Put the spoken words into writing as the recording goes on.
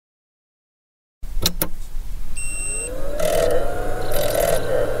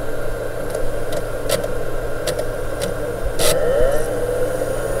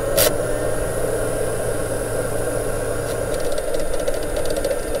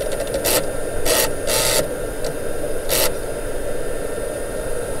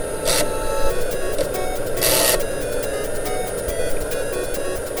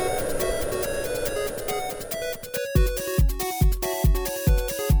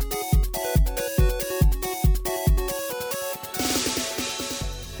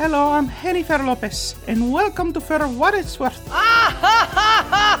Hello, I'm Jennifer Lopez, and welcome to For What It's Worth.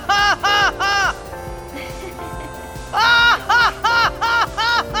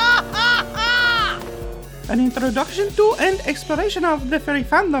 An introduction to and exploration of the furry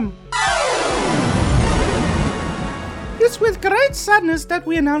fandom. It's with great sadness that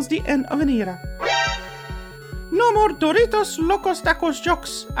we announce the end of an era. No more Doritos Locos Tacos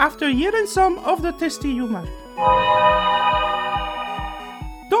jokes after hearing some of the tasty humor.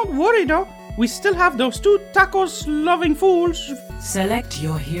 Don't worry though, we still have those two tacos-loving fools. Select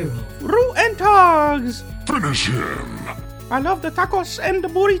your hero. Rue and Togs. Finish him! I love the tacos and the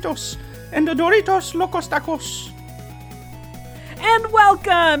burritos and the Doritos Locos Tacos. And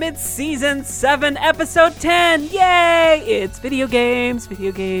welcome! It's Season 7, Episode 10! Yay! It's video games in the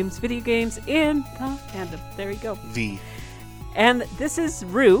fandom. There you go. V. And this is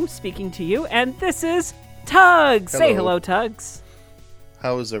Rue speaking to you, and this is Tugs! Say hello, Tugs.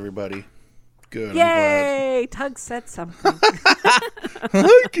 How is everybody? Good. Yay! Tugs said something.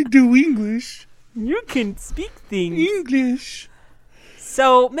 I can do English. You can speak things. English.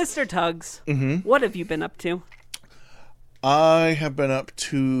 So, Mr. Tugs, Mm-hmm. what have you been up to? I have been up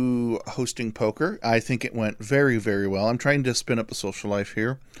to hosting poker. I think it went very, very well. I'm trying to spin up a social life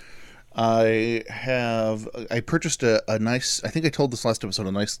here. I purchased a nice, I think I told this last episode,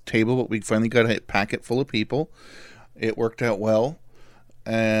 a nice table, but we finally got a packet full of people. It worked out well.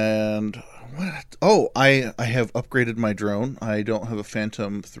 And what? Oh, I have upgraded my drone. I don't have a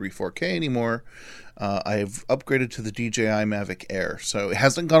Phantom 3 4K anymore. I've upgraded to the DJI Mavic Air. So it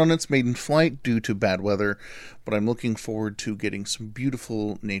hasn't gone on its maiden flight due to bad weather, but I'm looking forward to getting some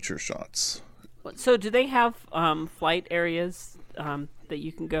beautiful nature shots. So do they have flight areas that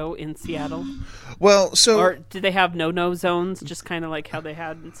you can go in Seattle? Well, so... Or do they have no-no zones, just kind of like how they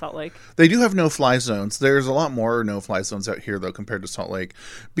had in Salt Lake? They do have no-fly zones. There's a lot more no-fly zones out here, though, compared to Salt Lake.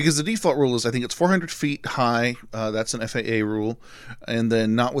 Because the default rule is, I think it's 400 feet high. That's an FAA rule. And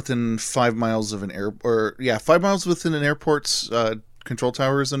then not within 5 miles of an 5 miles within an airport's control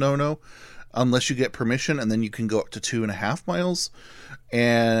tower is a no-no. Unless you get permission, and then you can go up to 2.5 miles.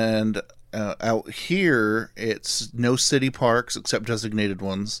 And... out here, it's no city parks except designated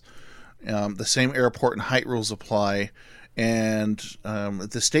ones. The same airport and height rules apply, and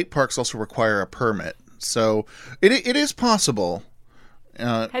the state parks also require a permit. So it is possible.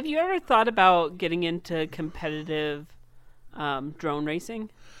 Have you ever thought about getting into competitive drone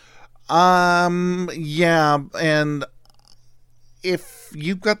racing? Yeah, and if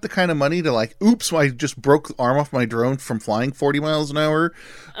you've got the kind of money to oops, I just broke the arm off my drone from flying 40 miles an hour,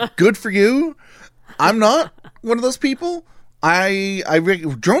 good for you. I'm not one of those people.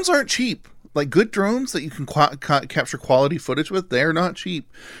 Drones aren't cheap. Like good drones that you can capture quality footage with, they're not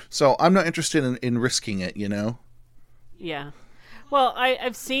cheap. So I'm not interested in risking it, you know? Yeah. Well,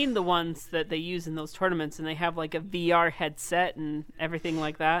 I've seen the ones that they use in those tournaments, and they have like a VR headset and everything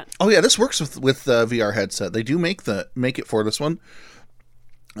like that. Oh yeah, this works with VR headset. They do make it for this one.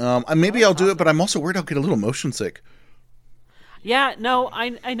 Maybe I'll do it, but I'm also worried I'll get a little motion sick. Yeah, no,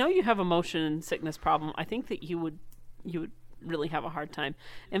 I know you have a motion sickness problem. I think that you would really have a hard time.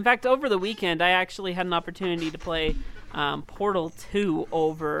 In fact, over the weekend, I actually had an opportunity to play Portal 2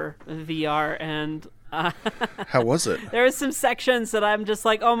 over VR, and how was it? There are some sections that I'm just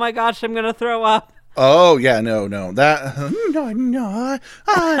like, oh my gosh, I'm gonna throw up. Oh yeah, no, that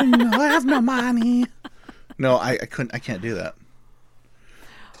I have no money. No, I can't do that.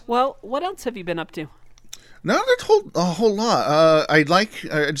 Well, what else have you been up to? Not a whole lot. I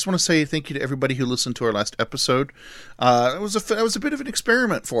just want to say thank you to everybody who listened to our last episode. It was a bit of an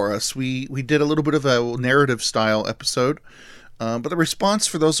experiment for us. We did a little bit of a narrative style episode. But the response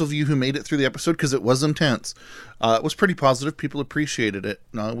for those of you who made it through the episode, because it was intense, was pretty positive. People appreciated it.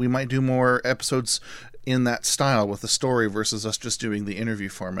 We might do more episodes in that style with the story versus us just doing the interview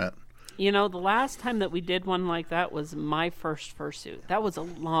format. You know, the last time that we did one like that was my first fursuit. That was a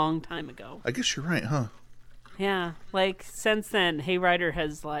long time ago. I guess you're right, huh? Yeah, since then, Hayrider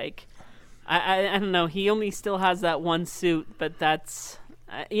has I don't know, he only still has that one suit, but that's,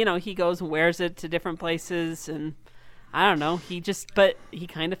 he goes and wears it to different places, and I don't know. He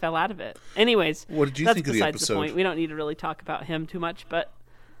kind of fell out of it. Anyways, what did you think of the episode? That's besides the point. We don't need to really talk about him too much, but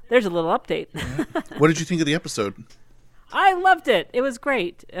there's a little update. What did you think of the episode? I loved it. It was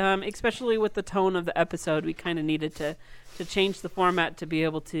great, especially with the tone of the episode. We kind of needed to change the format to be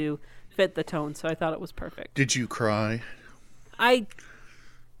able to fit the tone, so I thought it was perfect. Did you cry?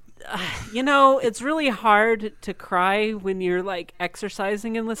 It's really hard to cry when you're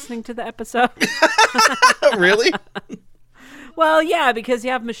exercising and listening to the episode. Really? Well, yeah, because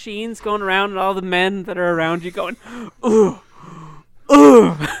you have machines going around and all the men that are around you going, ooh,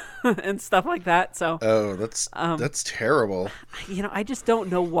 ugh, and stuff like that. So, Oh, that's terrible. I just don't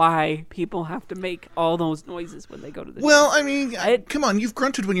know why people have to make all those noises when they go to the Well, gym. I mean, come on, you've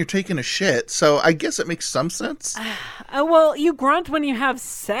grunted when you're taking a shit, so I guess it makes some sense. Well, you grunt when you have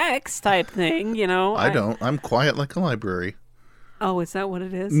sex type thing, I don't. I'm quiet like a library. Oh, is that what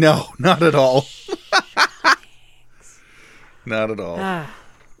it is? No, not at all. Not at all.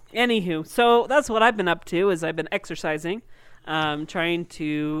 Anywho, so that's what I've been up to, is I've been exercising, trying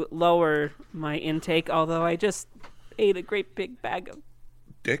to lower my intake, although I just ate a great big bag of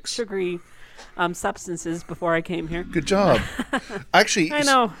Dicks. sugary substances before I came here. Good job. Actually, I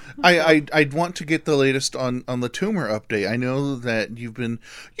know. I'd want to get the latest on the tumor update. I know that you've been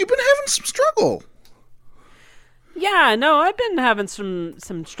having some struggle. Yeah, no, I've been having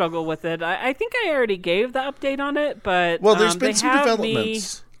some struggle with it. I think I already gave the update on it, but Well, there's they been some have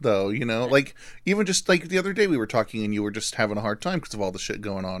developments, though. Like even just like the other day we were talking, and you were just having a hard time because of all the shit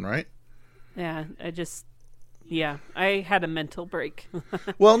going on, right? Yeah, I had a mental break.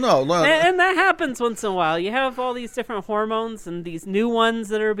 Well, no. And that happens once in a while. You have all these different hormones and these new ones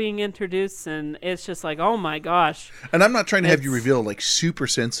that are being introduced, and it's just like, oh my gosh. And I'm not trying to have you reveal like super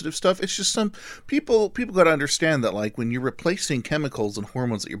sensitive stuff. It's just some people got to understand that like when you're replacing chemicals and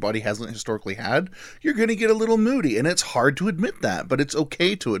hormones that your body hasn't historically had, you're going to get a little moody, and it's hard to admit that, but it's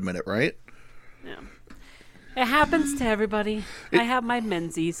okay to admit it, right? Yeah. It happens to everybody. I have my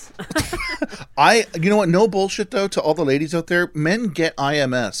menses. You know what? No bullshit though. To all the ladies out there, men get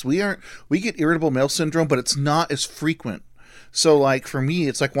IMS. We get irritable male syndrome, but it's not as frequent. So like for me,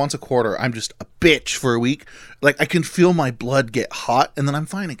 it's like once a quarter. I'm just a bitch for a week. Like I can feel my blood get hot, and then I'm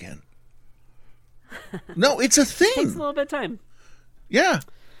fine again. No, it's a thing. It takes a little bit of time. Yeah,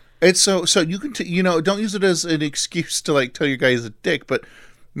 it's so you can don't use it as an excuse to like tell your guy he's a dick, but.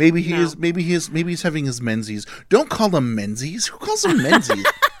 Maybe he's having his menses. Don't call them menses. Who calls them menses?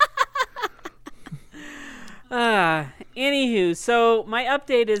 Anywho, so my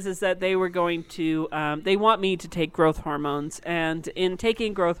update is that they were going to, they want me to take growth hormones, and in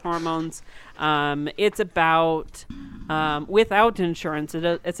taking growth hormones, it's about, without insurance,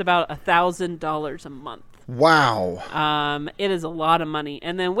 it's about $1,000 a month. Wow. It is a lot of money,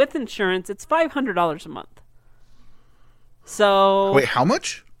 and then with insurance, it's $500 a month. So wait, how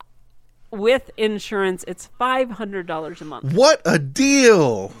much? With insurance, it's $500 a month. What a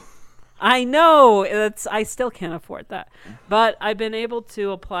deal! I know. I still can't afford that. But I've been able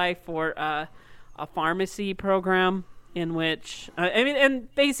to apply for a pharmacy program in which,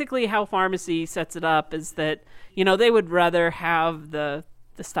 and basically how pharmacy sets it up is that, they would rather have the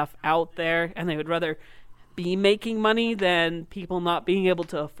stuff out there, and they would rather be making money than people not being able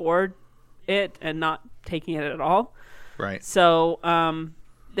to afford it and not taking it at all. Right. So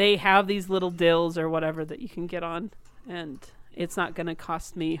they have these little deals or whatever that you can get on, and it's not going to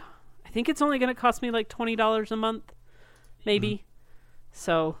cost me. I think it's only going to cost me like $20 a month, maybe. Mm-hmm.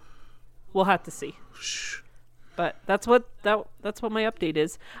 So we'll have to see. But that's what my update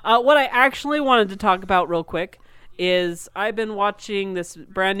is. What I actually wanted to talk about real quick is I've been watching this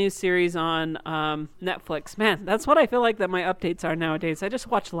brand new series on Netflix. Man, that's what I feel like that my updates are nowadays. I just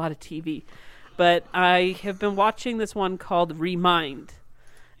watch a lot of TV. But I have been watching this one called Remind.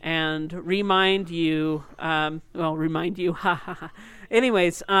 And Remind you,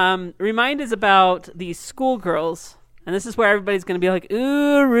 Anyways, Remind is about these schoolgirls. And this is where everybody's going to be like,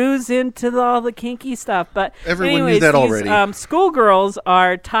 ooh, Rue's into all the kinky stuff. But everyone knew that already. Schoolgirls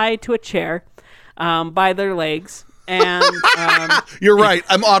are tied to a chair by their legs. And you're right.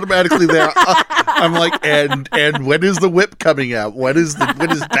 I'm automatically there. I'm like, and when is the whip coming out? When is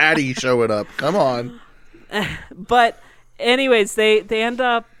Daddy showing up? Come on. But anyways, they end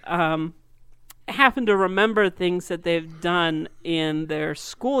up having to remember things that they've done in their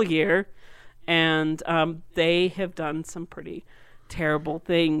school year, and they have done some pretty terrible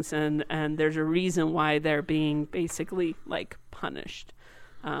things, and there's a reason why they're being basically like punished.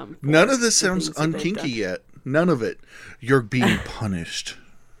 None of this sounds unkinky yet. None of it. You're being punished.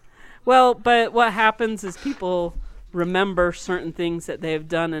 Well, but what happens is people remember certain things that they've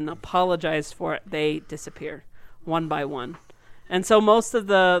done and apologize for it. They disappear one by one. And so most of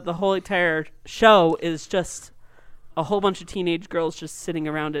the whole entire show is just a whole bunch of teenage girls just sitting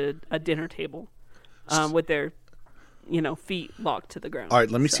around a dinner table with their feet locked to the ground. All right,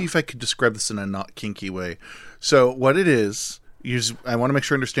 let me see if I could describe this in a not kinky way. So what it is, I want to make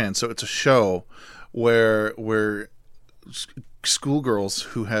sure I understand. So it's a show where schoolgirls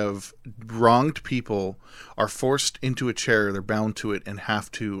who have wronged people are forced into a chair, they're bound to it, and have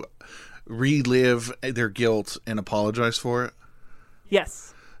to relive their guilt and apologize for it.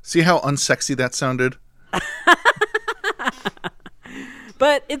 Yes. See how unsexy that sounded?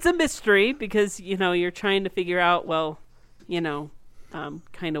 But it's a mystery because, you're trying to figure out,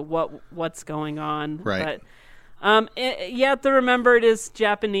 kind of what's going on. Right. But you have to remember it is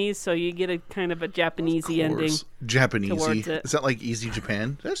Japanese, so you get a kind of a Japanesey ending. Japanesey. Is that like Easy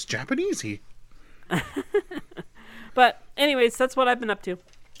Japan? That's Japanesey. But anyways, that's what I've been up to.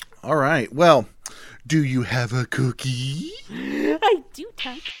 All right. Well, do you have a cookie? I do,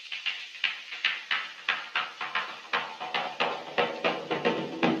 Todd.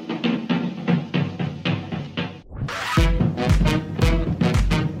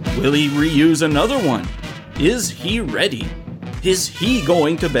 Will he reuse another one? Is he ready? Is he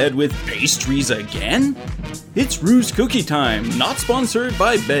going to bed with pastries again? It's Rue's Cookie Time, not sponsored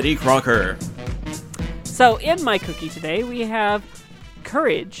by Betty Crocker. So in my cookie today, we have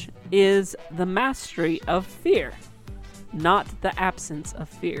courage is the mastery of fear, not the absence of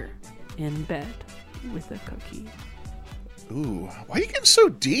fear. In bed with a cookie. Ooh, why are you getting so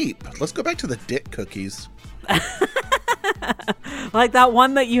deep? Let's go back to the dick cookies. Like that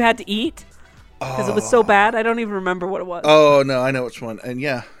one that you had to eat? Because it was so bad, I don't even remember what it was. Oh, no, I know which one. And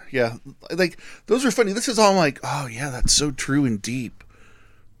yeah. Like, those are funny. This is all like, oh, yeah, that's so true and deep.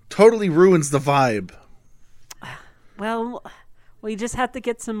 Totally ruins the vibe. Well, you just have to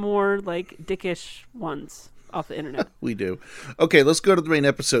get some more, like, dickish ones off the internet. We do. Okay, let's go to the main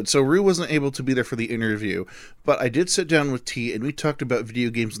episode. So Rue wasn't able to be there for the interview, but I did sit down with T and we talked about video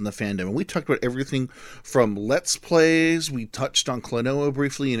games in the fandom. And we talked about everything from Let's Plays. We touched on Klonoa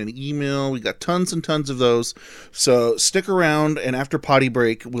briefly in an email. We got tons and tons of those. So stick around, and after potty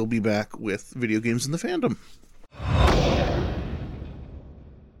break, we'll be back with video games in the fandom.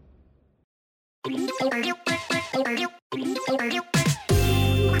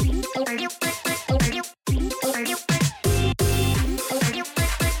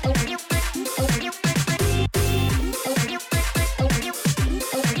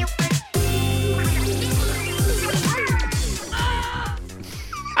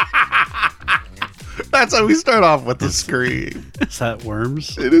 That's how we start off with the scream. Is that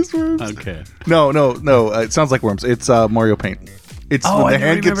Worms? It is Worms. Okay. No. It sounds like Worms. It's Mario Paint. It's when the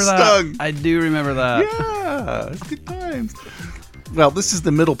hand gets stung. I do remember that. Yeah, it's good times. Well, this is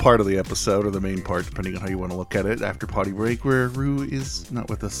the middle part of the episode, or the main part, depending on how you want to look at it, after potty break, where Rue is not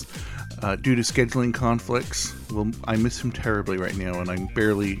with us due to scheduling conflicts. Well, I miss him terribly right now, and I'm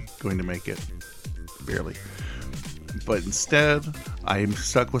barely going to make it. Barely. But instead, I'm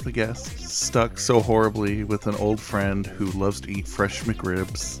stuck with a guest. Stuck so horribly with an old friend who loves to eat fresh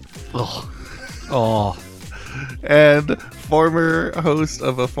McRibs. Oh. And former host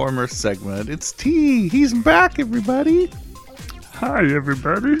of a former segment. It's T. He's back, everybody. Hi,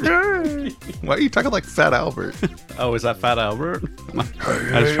 everybody. Hey. Why are you talking like Fat Albert? Oh, is that Fat Albert?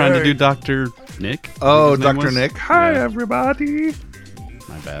 I was trying to do Dr. Nick. Oh, Dr. Nick. Hi, everybody.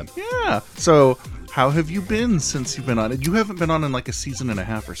 My bad. Yeah. So, how have you been since you've been on it? You haven't been on in like a season and a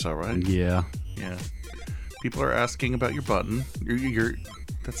half or so, right? Yeah. Yeah. People are asking about your button. Your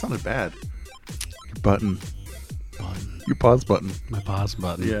that sounded bad. Your button. Your pause button. My pause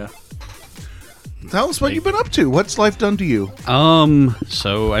button. Yeah. Tell us what you've been up to. What's life done to you?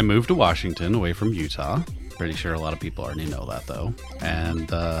 So I moved to Washington, away from Utah. Pretty sure a lot of people already know that, though.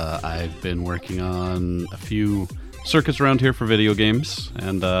 And I've been working on a few circuits around here for video games.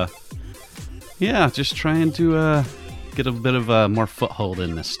 And, just trying to get a bit of more foothold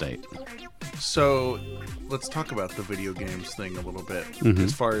in this state. So let's talk about the video games thing a little bit,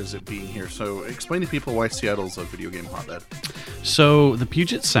 as far as it being here. So explain to people why Seattle's a video game hotbed. So the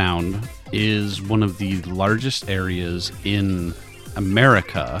Puget Sound is one of the largest areas in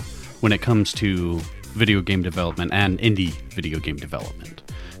America when it comes to video game development and indie video game development,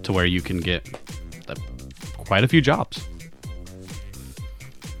 to where you can get quite a few jobs.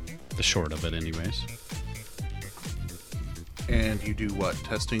 The short of it, anyways. And you do what?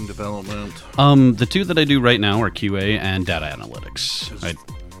 Testing, development? The two that I do right now are QA and data analytics.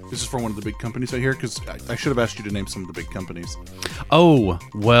 This is for one of the big companies out here? Because I should have asked you to name some of the big companies. Oh,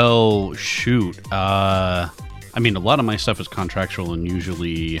 well, shoot. I mean, a lot of my stuff is contractual and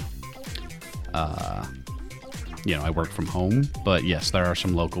usually, I work from home. But yes, there are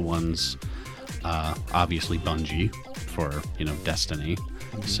some local ones. Obviously, Bungie for, Destiny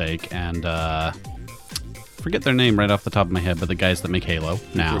sake. And, forget their name right off the top of my head, but the guys that make Halo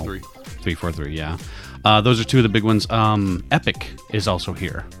now. 343, yeah. Those are two of the big ones. Epic is also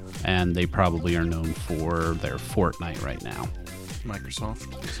here, and they probably are known for their Fortnite right now.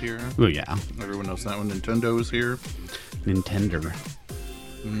 Microsoft is here. Oh, yeah. Everyone knows that one. Nintendo is here. Nintendo.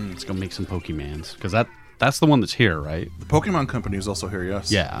 Let's go make some Pokemans, because that That's the one that's here, right? The Pokemon Company is also here,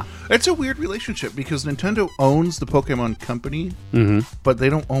 yes. Yeah. It's a weird relationship because Nintendo owns the Pokemon Company, but they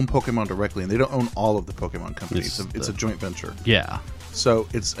don't own Pokemon directly, and they don't own all of the Pokemon Company. It's a joint venture. Yeah. So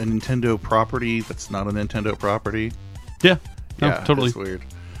it's a Nintendo property that's not a Nintendo property. Yeah. No, Yeah, totally. It's weird.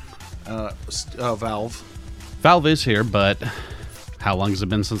 Valve. Valve is here, but how long has it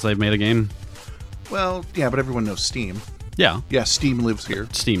been since they've made a game? Well, yeah, but everyone knows Steam. Yeah. Yeah, Steam lives here.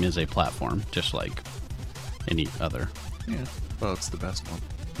 Steam is a platform, just like any other. Yeah. Well, it's the best one.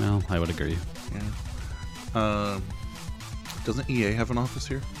 Well, I would agree. Yeah. Doesn't EA have an office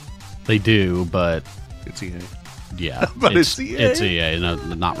here? They do, but It's EA. yeah. But it's EA. It's EA, no,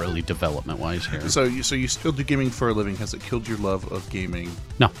 not really development-wise here. So you still do gaming for a living. Has it killed your love of gaming?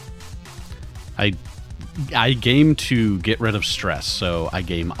 No. I game to get rid of stress, so I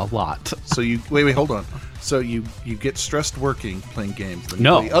game a lot. So you wait, hold on. So you get stressed working playing games. Then you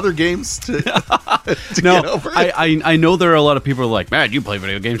No. play other games to get No, over it. I know there are a lot of people who are like, man, you play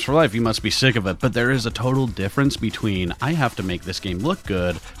video games for life. You must be sick of it. But there is a total difference between I have to make this game look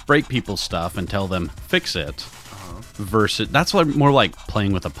good, break people's stuff, and tell them fix it, versus that's like more like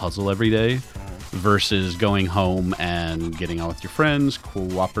playing with a puzzle every day, versus going home and getting out with your friends,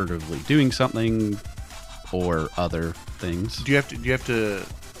 cooperatively doing something, or other things. Do you have to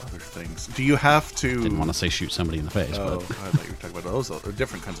other things? Do you have to? Didn't want to say shoot somebody in the face, Oh, I but thought you were talking about those other,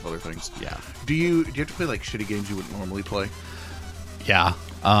 different kinds of other things. yeah, Do you have to play like shitty games you wouldn't normally play? yeah.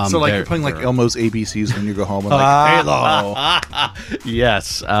 So like there- you're playing like there- Elmo's ABCs when you go home and like Halo.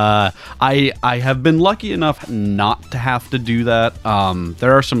 Yes, I have been lucky enough not to have to do that.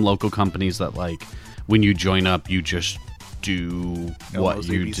 There are some local companies that like when you join up, you just do what those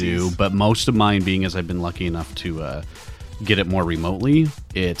you ABCs. do. But most of mine, being as I've been lucky enough to get it more remotely,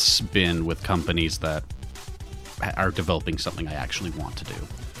 it's been with companies that are developing something I actually want to do.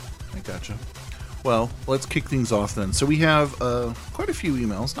 I gotcha. Well, let's kick things off then. So we have quite a few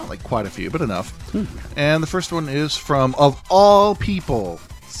emails, not like quite a few, but enough. And the first one is from, of all people,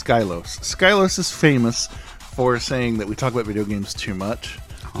 Skylos. Skylos is famous for saying that we talk about video games too much.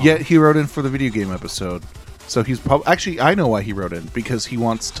 Yet he wrote in for the video game episode. So he's actually, I know why he wrote in, because he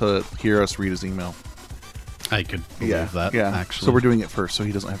wants to hear us read his email. I could believe that, actually. So we're doing it first, so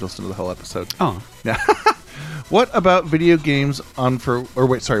he doesn't have to listen to the whole episode. Oh, Yeah. What about video games on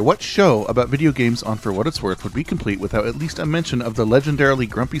what show about video games on For What It's Worth would be complete without at least a mention of the legendarily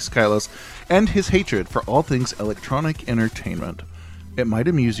grumpy Skylos and his hatred for all things electronic entertainment? It might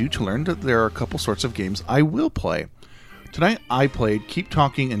amuse you to learn that there are a couple sorts of games I will play. Tonight I played Keep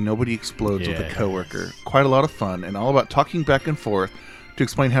Talking and Nobody Explodes with a coworker. Quite a lot of fun, and all about talking back and forth to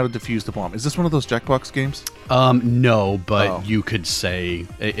explain how to defuse the bomb. Is this one of those Jackbox games? no, but Oh. you could say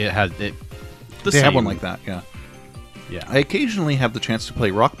it had it. They have one like that, yeah. Yeah. I occasionally have the chance to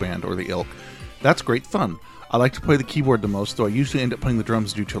play Rock Band or the ilk. That's great fun. I like to play the keyboard the most, though I usually end up playing the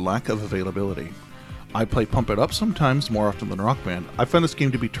drums due to lack of availability. I play Pump It Up sometimes, more often than Rock Band. I find this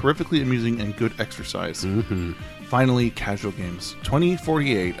game to be terrifically amusing and good exercise. Finally, casual games.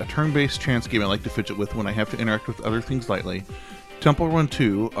 2048, a turn-based chance game I like to fidget with when I have to interact with other things lightly. Temple Run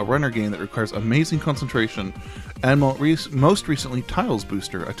 2, a runner game that requires amazing concentration. And most recently, Tiles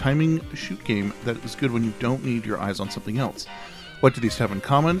Booster, a timing shoot game that is good when you don't need your eyes on something else. What do these have in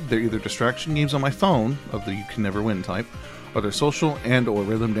common? They're either distraction games on my phone, of the you can never win type, or they're social and or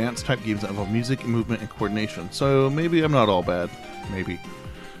rhythm dance type games that involve music, movement, and coordination. So maybe I'm not all bad. Maybe.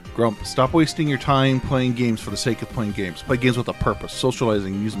 Grump, stop wasting your time playing games for the sake of playing games. Play games with a purpose,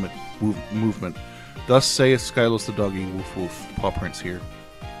 socializing, movement. Thus saith Skylos the doggy, woof woof. Paw prints here.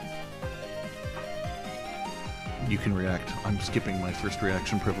 You can react. I'm skipping my first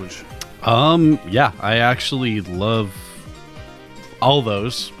reaction privilege. Yeah, I actually love all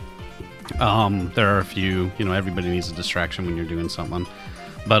those. There are a few, everybody needs a distraction when you're doing something.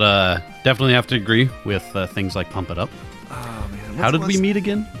 But definitely have to agree with things like Pump It Up. Oh, man. How did we meet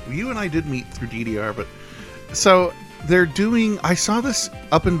again? You and I did meet through DDR, but... So, they're doing... I saw this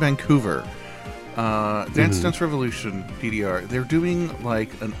up in Vancouver. Dance Dance Revolution, DDR. They're doing,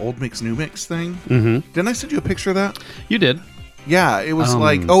 like, an old mix, new mix thing. Didn't I send you a picture of that? You did. Yeah, it was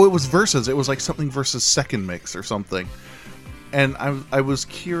like... Oh, it was Versus. It was like something versus Second Mix or something. And I was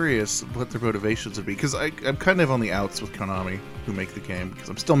curious what their motivations would be, because I'm kind of on the outs with Konami, who make the game, because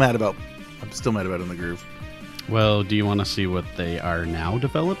I'm still mad about In the Groove. Well, do you want to see what they are now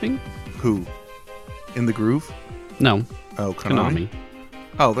developing? Who? In the Groove? No. Oh, Konami. Konami.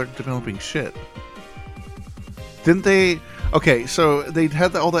 Oh, they're developing shit. Didn't they? Okay, so they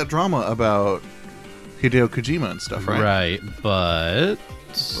had all that drama about Hideo Kojima and stuff, right? Right, but...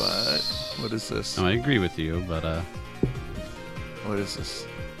 But what is this? No, I agree with you, but... What is this?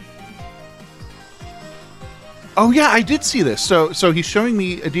 Oh yeah, I did see this. So he's showing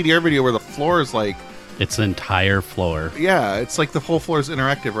me a DDR video where the floor is like, It's the entire floor. yeah, it's like the whole floor is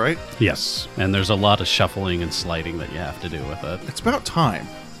interactive, right? Yes, and there's a lot of shuffling and sliding that you have to do with it. It's about time.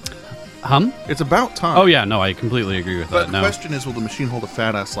 It's about time. Oh yeah, no, I completely agree with But that. the No, question is, will the machine hold a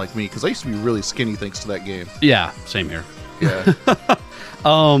fat ass like me? Because I used to be really skinny thanks to that game. yeah, same here. Yeah.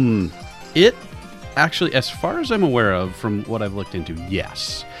 It actually, as far as I'm aware of, from what I've looked into,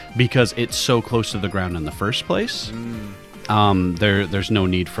 yes, because it's so close to the ground in the first place. There's no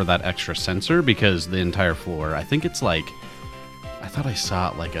need for that extra sensor because the entire floor, I think it's like, I thought I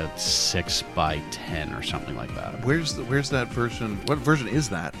saw it like a 6x10 or something like that. Where's that version? What version is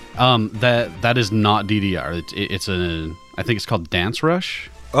that? That is not DDR. It's I think it's called Dance Rush.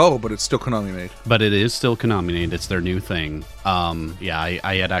 Oh, but it's still Konami made. But it is still Konami made. It's their new thing. Yeah,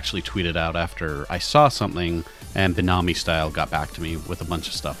 I had actually tweeted out after I saw something, and Benami Style got back to me with a bunch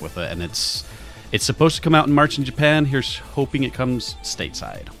of stuff with it, and it's supposed to come out in March in Japan. Here's hoping it comes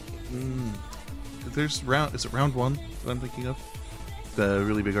stateside. Is it Round One that I'm thinking of? The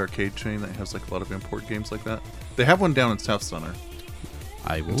really big arcade chain that has like a lot of import games like that. They have one down in South Center.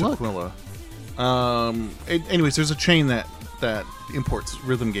 I will In look. Tukwila. Anyways, there's a chain that imports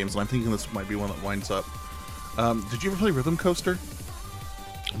rhythm games, and I'm thinking this might be one that winds up. Did you ever play Rhythm Coaster?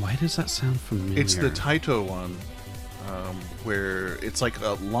 Why does that sound familiar? It's the Taito one, where it's like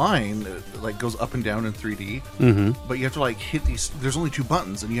a line that like goes up and down in 3D. Mm-hmm. But you have to like hit these. There's only 2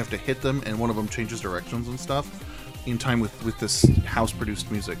 buttons, and you have to hit them, and one of them changes directions and stuff in time with this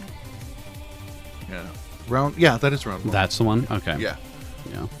house-produced music. Yeah, that is Round One. That's the one? Okay. Yeah.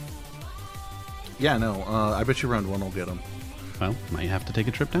 No. I bet you Round One will get them. Well, might have to take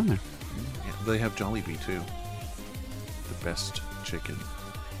a trip down there. Yeah, they have Jollibee too. The best chicken.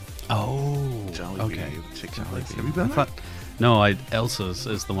 Oh. Jollibee Okay. chicken Jollibee. place. Have you been I there? thought, no, Elsa's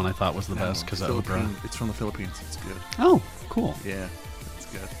is the one I thought was the No, best because of Oprah. It's from the Philippines. It's good. Oh, cool. Yeah, it's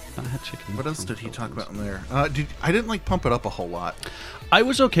good. I had chicken. What else from did he talk Philippines. about in there? I didn't like Pump It Up a whole lot. I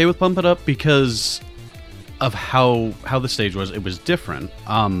was okay with Pump It Up because of how the stage was. It was different.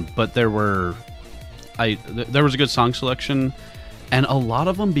 But there was a good song selection, and a lot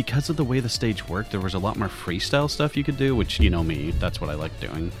of them, because of the way the stage worked, there was a lot more freestyle stuff you could do, which, you know me, that's what I like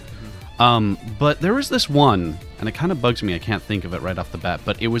doing. But there was this one, and it kind of bugs me, I can't think of it right off the bat,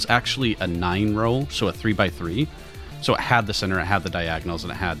 but it was actually a 9 row, so a 3x3. So it had the center, it had the diagonals,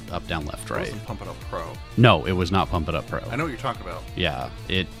 and it had up, down, left, It right. wasn't Pump It Up Pro. No, it was not Pump It Up Pro. I know what you're talking about. Yeah,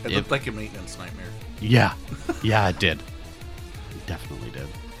 it Looked like a maintenance nightmare. yeah, it did. It definitely did.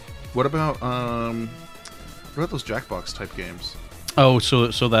 What about those Jackbox type games? Oh, so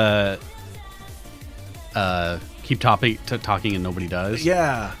that keep talking and nobody does.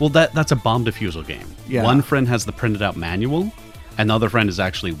 Yeah. Well, that's a bomb defusal game. Yeah. One friend has the printed out manual, and the other friend is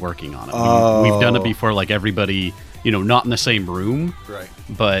actually working on it. Oh. We've done it before, like everybody, not in the same room, Right.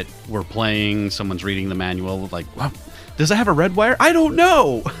 but we're playing. Someone's reading the manual. Like, wow, does it have a red wire? I don't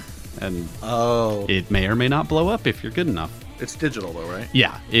know. And Oh. it may or may not blow up if you're good enough. It's digital though, right?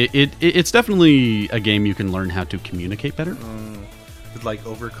 Yeah, it's definitely a game you can learn how to communicate better. Like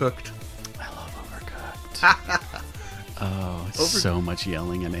Overcooked. I love Overcooked. Oh, it's so much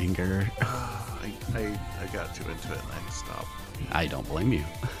yelling and anger. I got too into it and I stopped. I don't blame you.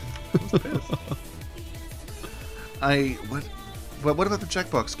 What about the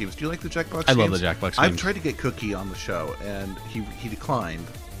Jackbox games? Do you like the Jackbox games? I love the Jackbox I've games. tried to get Cookie on the show, and he declined.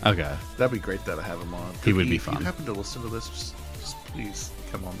 Okay. That'd be great that I have him on. He would Cookie, be if fun. you happen to listen to this, just please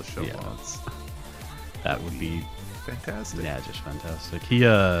come on the show Yeah. once. That would be Fantastic. just fantastic. He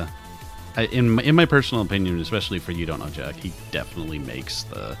in my personal opinion, especially for You Don't Know Jack, he definitely makes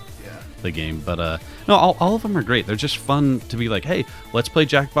the game. But no, all of them are great. They're just fun to be like, hey, let's play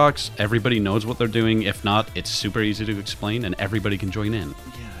Jackbox. Everybody knows what they're doing. If not, it's super easy to explain, and everybody can join in. Yeah.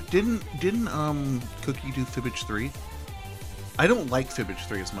 Didn't Cookie do Fibbage 3? I don't like Fibbage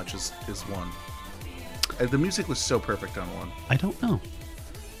 3 as much as 1. The music was so perfect on 1. I don't know.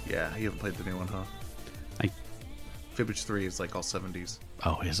 Yeah, you haven't played the new one, huh? Fibbage 3 is like all 70s.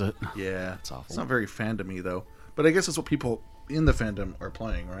 Oh, is it? Yeah. That's awful. It's not very fan to me, though. But I guess that's what people in the fandom are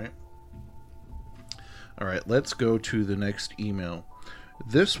playing, right? All right, let's go to the next email.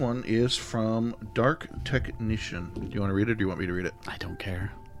 This one is from Dark Technician. Do you want to read it or do you want me to read it? I don't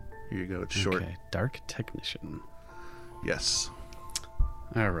care. Here you go. It's short. Okay, Dark Technician. Yes.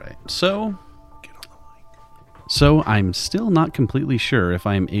 All right. So Get on the mic. So I'm still not completely sure if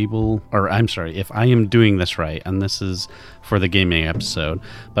I am if I am doing this right, and this is for the gaming episode,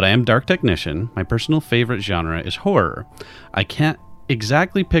 but I am Dark Technician. My personal favorite genre is horror. I can't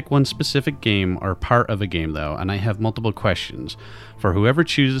exactly pick one specific game or part of a game, though, and I have multiple questions for whoever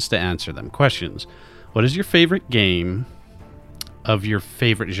chooses to answer them. Questions. What is your favorite game of your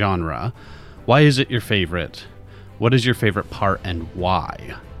favorite genre? Why is it your favorite? What is your favorite part and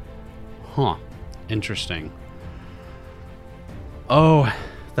why? Huh. Interesting. Oh,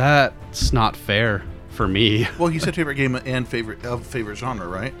 that's not fair for me. Well, you said favorite game and favorite genre,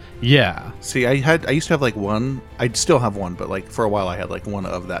 right? Yeah. See, I used to have like one. I still have one, but like for a while I had like one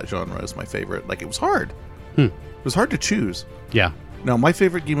of that genre as my favorite. Like it was hard. It was hard to choose. Yeah. Now, my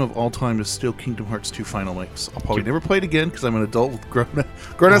favorite game of all time is still Kingdom Hearts 2 Final Mix. I'll probably never play it again because I'm an adult with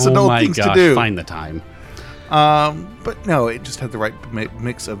grown-ass adult things to do. Find the time. But no, it just had the right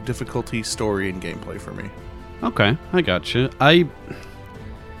mix of difficulty, story, and gameplay for me. Okay, I gotcha.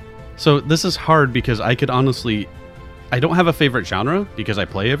 So this is hard because I could honestly... I don't have a favorite genre because I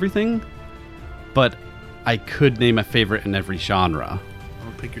play everything, but I could name a favorite in every genre.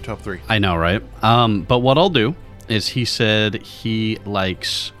 I'll pick your top 3. I know, right? But what I'll do is he said he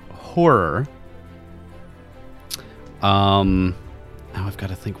likes horror. Now I've got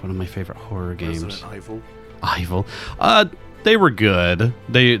to think one of my favorite horror games. Resident Evil. Evil. They were good.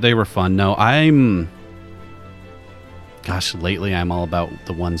 They were fun. No, gosh, lately I'm all about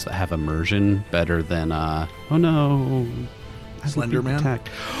the ones that have immersion better than oh no. Slender Man? Attacked.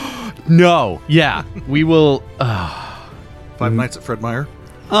 No. Yeah. We will Five Nights at Fred Meyer.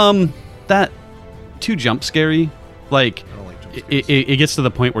 That too jump scary. Like I don't like jump it, scares. it gets to the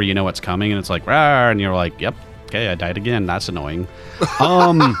point where you know what's coming and it's like rawr, and you're like, yep, okay, I died again. That's annoying.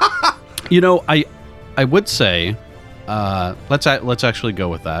 I would say let's actually go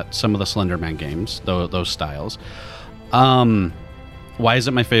with that. Some of the Slender Man games, those styles. Why is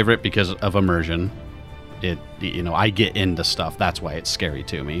it my favorite? Because of immersion. I get into stuff. That's why it's scary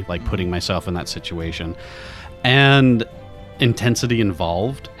to me, like putting myself in that situation. And intensity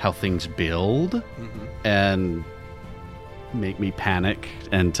involved, how things build and make me panic,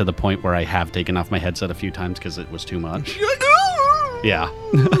 and to the point where I have taken off my headset a few times because it was too much. Yeah.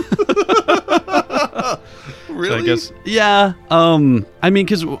 Really? So I guess, yeah. I mean,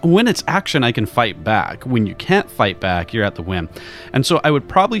 because when it's action, I can fight back. When you can't fight back, you're at the whim. And so I would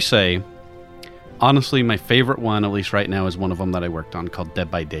probably say, honestly, my favorite one, at least right now, is one of them that I worked on called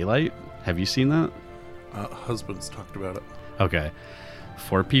Dead by Daylight. Have you seen that? Husbands talked about it. Okay.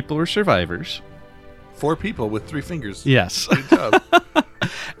 4 people are survivors. 4 people with 3 fingers. Yes. Good job.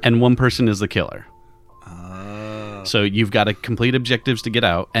 And 1 person is the killer. So you've got to complete objectives to get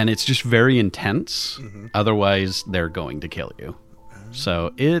out, and it's just very intense. Otherwise, they're going to kill you.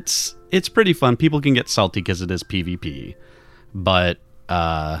 So it's pretty fun. People can get salty because it is PvP, but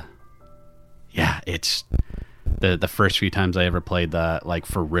yeah, it's the first few times I ever played that, like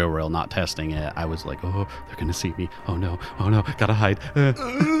for real, not testing it, I was like, oh, they're gonna see me. Oh no, gotta hide.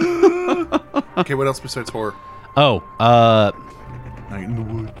 Okay, what else besides horror? Night in the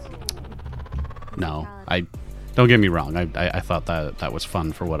Woods. No, don't get me wrong. I thought that was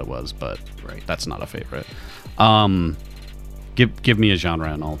fun for what it was, but Right. that's not a favorite. Give me a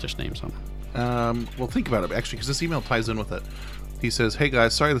genre and I'll just name some. Well, think about it, actually, because this email ties in with it. He says, hey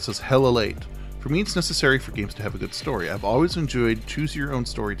guys, sorry this is hella late. For me, it's necessary for games to have a good story. I've always enjoyed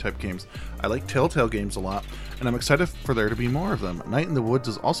choose-your-own-story type games. I like Telltale games a lot, and I'm excited for there to be more of them. Night in the Woods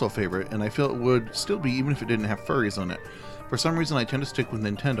is also a favorite, and I feel it would still be even if it didn't have furries on it. For some reason, I tend to stick with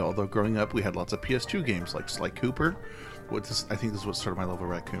Nintendo, although growing up, we had lots of PS2 games like Sly Cooper. I think this is what started my love of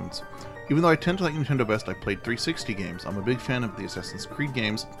raccoons. Even though I tend to like Nintendo best, I played 360 games. I'm a big fan of the Assassin's Creed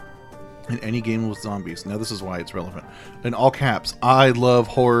games, and any game with zombies. Now this is why it's relevant. In all caps, I love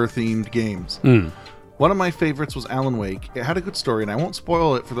horror-themed games. One of my favorites was Alan Wake. It had a good story, and I won't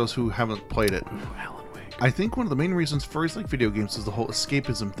spoil it for those who haven't played it. Alan Wake. I think one of the main reasons furries like video games is the whole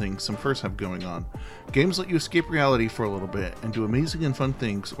escapism thing some furs have going on. Games let you escape reality for a little bit and do amazing and fun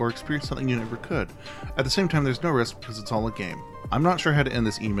things, or experience something you never could. At the same time, there's no risk because it's all a game. I'm not sure how to end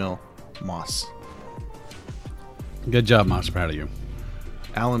this email. Moss. Good job, Moss. Proud of you.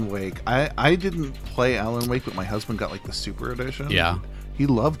 Alan Wake. I didn't play Alan Wake, but my husband got like the Super Edition. Yeah. He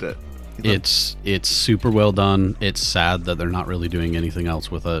loved it. It's super well done. It's sad that they're not really doing anything else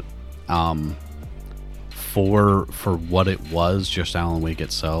with it. For what it was, just Alan Wake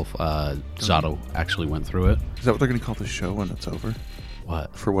itself, Zato actually went through it. Is that what they're going to call the show when it's over?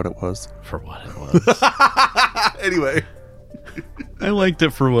 What? For what it was? For what it was. Anyway. I liked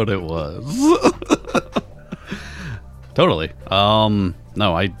it for what it was. Totally.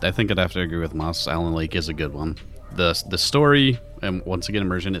 No, I think I'd have to agree with Moss. Alan Wake is a good one. The story, and once again,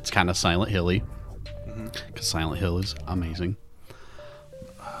 immersion, it's kind of Silent Hill-y. Because Silent Hill is amazing.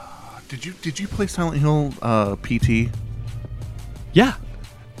 Did you play Silent Hill PT? Yeah.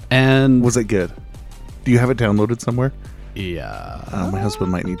 And Was it good? Do you have it downloaded somewhere? Yeah. My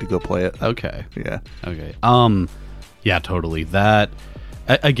husband might need to go play it. Okay. Yeah. Okay. Yeah, totally. That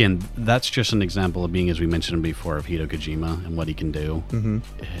again, that's just an example of being, as we mentioned before, of Hideo Kojima and what he can do. Mm-hmm.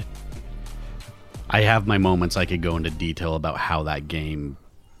 I have my moments I could go into detail about how that game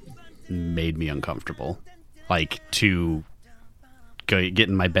made me uncomfortable, like to get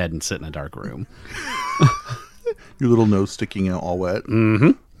in my bed and sit in a dark room. Your little nose sticking out all wet.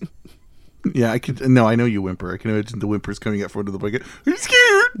 Mm-hmm. Yeah, I could. No, I know you whimper. I can imagine the whimpers coming out from under the blanket. I'm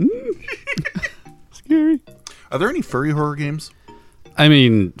scared. Scary. Are there any furry horror games? I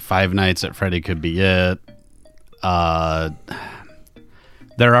mean, Five Nights at Freddy could be it.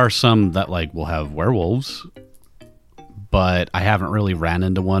 There are some that like will have werewolves, but I haven't really ran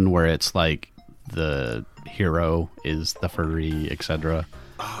into one where it's like the hero is the furry, etc.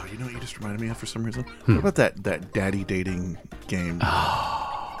 Oh, you know what you just reminded me of for some reason? What about that daddy dating game?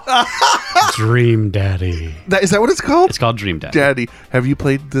 Dream Daddy. Is that what it's called? It's called Dream Daddy. Daddy. Have you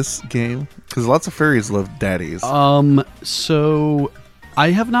played this game? Because lots of furries love daddies. So I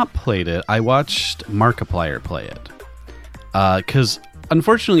have not played it. I watched Markiplier play it. Because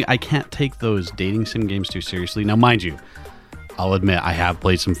unfortunately, I can't take those dating sim games too seriously. Now, mind you, I'll admit I have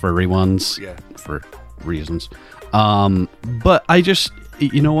played some furry ones for reasons. But I just,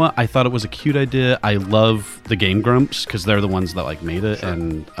 you know what? I thought it was a cute idea. I love the Game Grumps because they're the ones that like made it. Sure.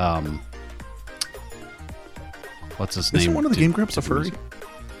 And what's his name? Isn't one of the Game Grumps a furry?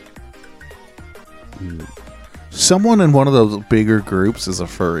 Someone in one of those bigger groups is a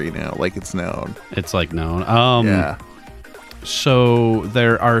furry now. Like it's known. It's like known. Yeah. So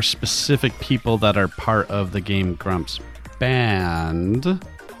there are specific people that are part of the Game Grumps band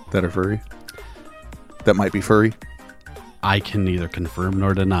that are furry. That might be furry. I can neither confirm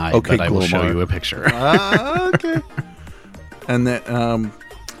nor deny, okay, but I will show you a picture. Okay. And then,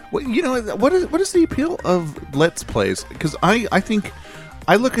 well, you know, what is the appeal of Let's Plays? Because I think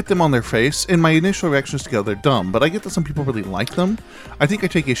I look at them on their face, and my initial reactions to go, they're dumb. But I get that some people really like them. I think I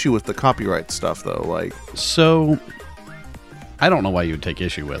take issue with the copyright stuff, though. Like, so I don't know why you would take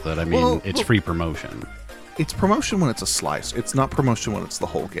issue with it. I mean, it's free promotion. It's promotion when it's a slice. It's not promotion when it's the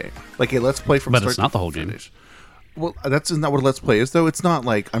whole game. Like a Let's Play from but start it's not the whole finish. Game. Well, that's not what a Let's Play is, though. It's not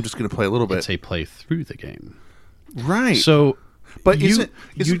like I'm just going to play a little bit. It's a play through the game, right? So, but isn't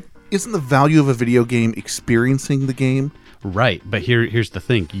the value of a video game experiencing the game? Right, but here's the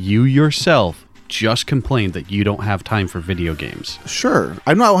thing: you yourself just complained that you don't have time for video games. Sure,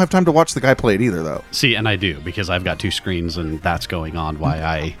 I don't have time to watch the guy play it either, though. See, and I do because I've got two screens, and that's going on while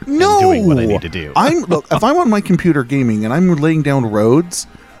I am doing what I need to do. Look, if I'm on my computer gaming and I'm laying down roads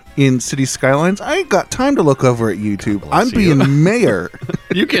in City Skylines, I ain't got time to look over at YouTube. I'm being mayor.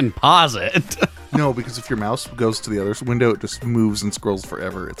 You can pause it. No, because if your mouse goes to the other window, it just moves and scrolls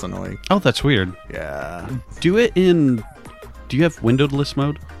forever. It's annoying. Oh, that's weird. Yeah. Do you have windowed list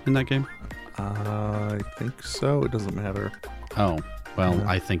mode in that game? I think so. It doesn't matter. Oh, well,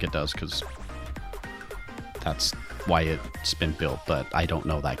 I think it does because that's why it's been built, but I don't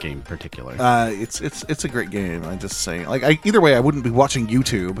know that game in particular. It's a great game. I'm just saying. Like, either way, I wouldn't be watching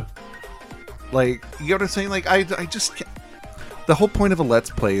YouTube. Like, you know what I'm saying? Like, I just can't. The whole point of a Let's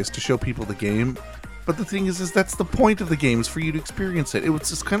Play is to show people the game. But the thing is that's the point of the game, is for you to experience it. It's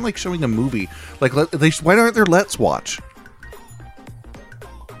just kind of like showing a movie. Like, why aren't there Let's Watch?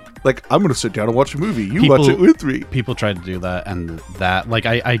 Like, I'm going to sit down and watch a movie. You watch it with me. People try to do that, and that, like,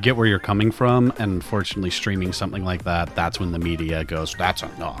 I get where you're coming from, and unfortunately, streaming something like that, that's when the media goes, that's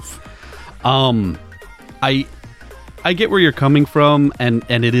enough. I get where you're coming from, and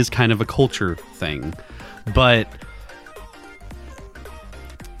it is kind of a culture thing, but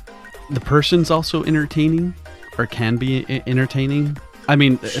the person's also entertaining, or can be entertaining. I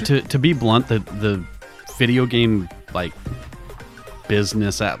mean, to be blunt, the video game, like,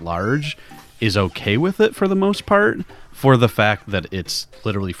 business at large is okay with it for the most part, for the fact that it's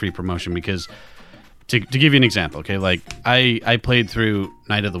literally free promotion. Because to give you an example, okay, like I played through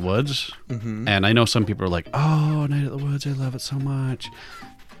Night of the Woods, and I know some people are like, oh, Night of the Woods, I love it so much.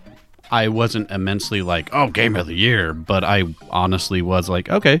 I wasn't immensely like, oh, game of the year, but I honestly was like,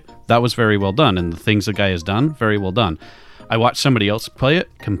 okay, that was very well done, and the things the guy has done, very well done. I watched somebody else play it,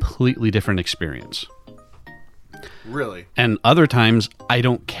 completely different experience. Really? And other times, I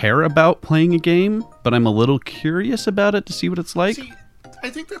don't care about playing a game, but I'm a little curious about it to see what it's like. See, I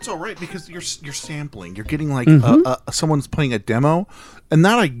think that's all right, because you're sampling. You're getting like someone's playing a demo, and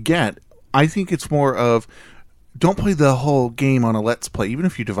that I get. I think it's more of, don't play the whole game on a Let's Play, even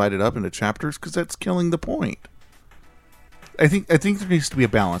if you divide it up into chapters, because that's killing the point. I think there needs to be a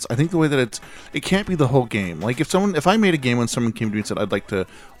balance. I think the way that it can't be the whole game. Like if I made a game and someone came to me and said, I'd like to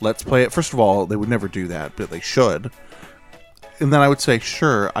Let's Play it, first of all, they would never do that, but they should. and then I would say,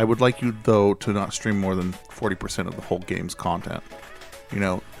 sure, I would like you, though, to not stream more than 40% of the whole game's content. You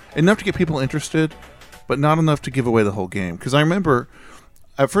know, enough to get people interested, but not enough to give away the whole game. Because I remember,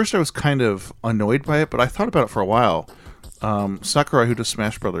 at first I was kind of annoyed by it, but I thought about it for a while. Sakurai, who does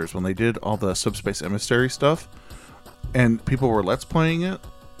Smash Brothers, when they did all the Subspace Emissary stuff, and people were Let's Playing it,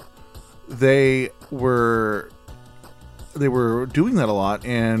 they were doing that a lot,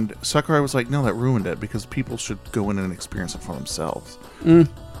 and Sakurai was like, no, that ruined it, because people should go in and experience it for themselves. You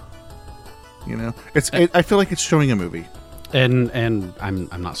know, I feel like it's showing a movie, and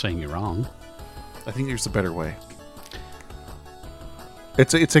I'm not saying you're wrong. I think there's a better way.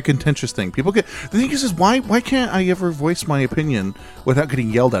 It's a contentious thing. People get, the thing is why can't I ever voice my opinion without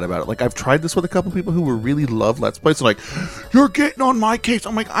getting yelled at about it? Like, I've tried this with a couple people who really love Let's Plays. They're like, you're getting on my case.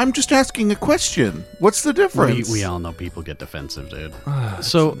 I'm like, I'm just asking a question. What's the difference? We all know people get defensive, dude.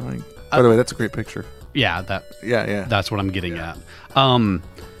 So, by the way, that's a great picture. Yeah, yeah. That's what I'm getting at.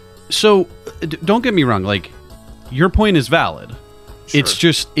 So don't get me wrong. Like, your point is valid. Sure. It's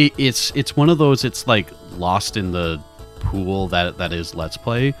just it's one of those. It's like lost in the pool that is Let's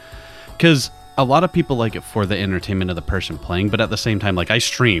Play, because a lot of people like it for the entertainment of the person playing, but at the same time, like, I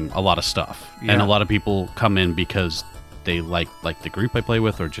stream a lot of stuff, and a lot of people come in because they like the group I play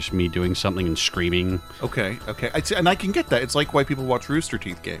with, or just me doing something and screaming. Okay, and I can get that. It's like why people watch Rooster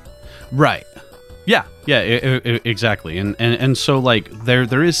Teeth game, right? Yeah, exactly, and so, like,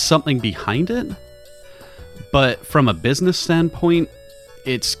 there is something behind it, but from a business standpoint,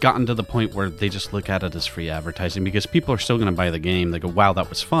 it's gotten to the point where they just look at it as free advertising, because people are still going to buy the game. They go, wow, that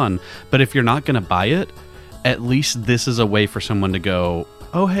was fun. But if you're not going to buy it, at least this is a way for someone to go,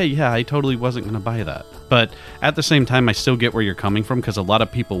 oh, hey, yeah, I totally wasn't going to buy that. But at the same time, I still get where you're coming from, because a lot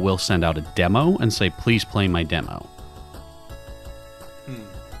of people will send out a demo and say, please play my demo.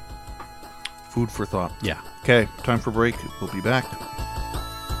 Food for thought. Yeah. Okay, time for break. We'll be back.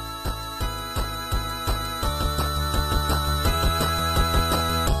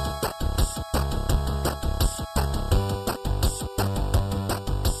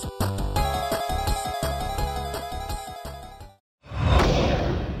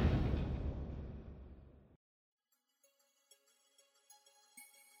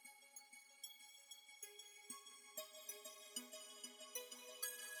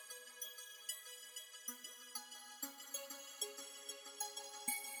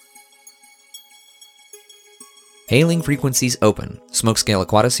 Hailing frequencies open. Smokescale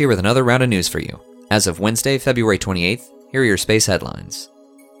Aquatis here with another round of news for you. As of Wednesday, February 28th, here are your space headlines.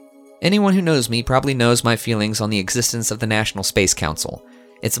 Anyone who knows me probably knows my feelings on the existence of the National Space Council.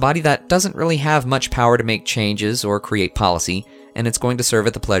 It's a body that doesn't really have much power to make changes or create policy, and it's going to serve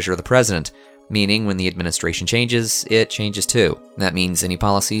at the pleasure of the president, meaning when the administration changes, it changes too. That means any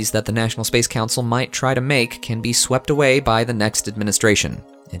policies that the National Space Council might try to make can be swept away by the next administration.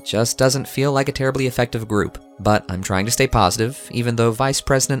 It just doesn't feel like a terribly effective group. But I'm trying to stay positive, even though Vice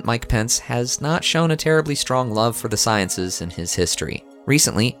President Mike Pence has not shown a terribly strong love for the sciences in his history.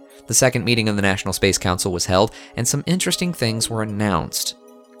 Recently, the second meeting of the National Space Council was held, and some interesting things were announced.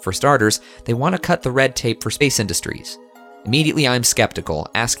 For starters, they want to cut the red tape for space industries. Immediately I'm skeptical,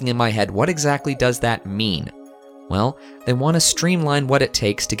 asking in my head, what exactly does that mean? Well, they want to streamline what it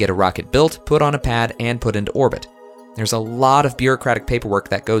takes to get a rocket built, put on a pad, and put into orbit. There's a lot of bureaucratic paperwork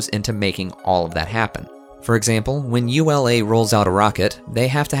that goes into making all of that happen. For example, when ULA rolls out a rocket, they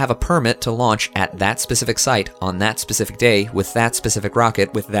have to have a permit to launch at that specific site on that specific day with that specific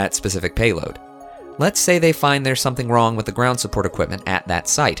rocket with that specific payload. Let's say they find there's something wrong with the ground support equipment at that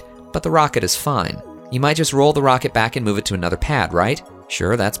site, but the rocket is fine. You might just roll the rocket back and move it to another pad, right?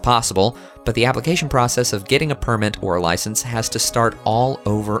 Sure, that's possible, but the application process of getting a permit or a license has to start all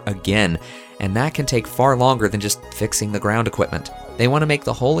over again, and that can take far longer than just fixing the ground equipment. They want to make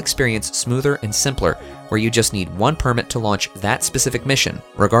the whole experience smoother and simpler, where you just need one permit to launch that specific mission,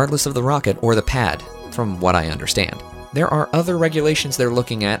 regardless of the rocket or the pad, from what I understand. There are other regulations they're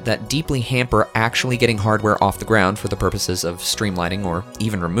looking at that deeply hamper actually getting hardware off the ground for the purposes of streamlining or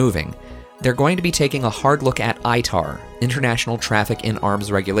even removing. They're going to be taking a hard look at ITAR, International Traffic in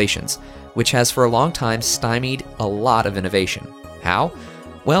Arms Regulations, which has for a long time stymied a lot of innovation. How?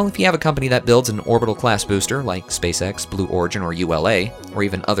 Well, if you have a company that builds an orbital class booster like SpaceX, Blue Origin, or ULA, or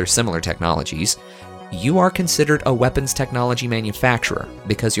even other similar technologies, you are considered a weapons technology manufacturer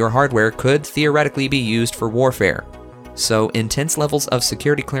because your hardware could theoretically be used for warfare. So intense levels of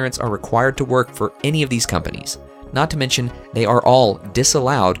security clearance are required to work for any of these companies. Not to mention, they are all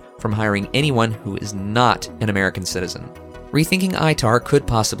disallowed from hiring anyone who is not an American citizen. Rethinking ITAR could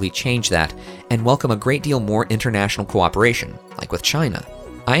possibly change that and welcome a great deal more international cooperation, like with China.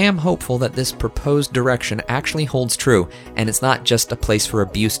 I am hopeful that this proposed direction actually holds true, and it's not just a place for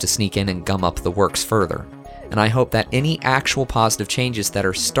abuse to sneak in and gum up the works further. And I hope that any actual positive changes that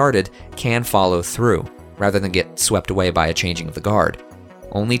are started can follow through, rather than get swept away by a changing of the guard.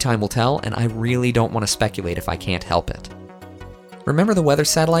 Only time will tell, and I really don't want to speculate if I can't help it. Remember the weather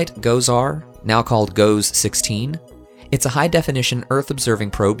satellite GOES-R, now called GOES-16? It's a high-definition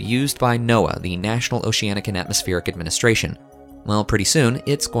Earth-observing probe used by NOAA, the National Oceanic and Atmospheric Administration. Well, pretty soon,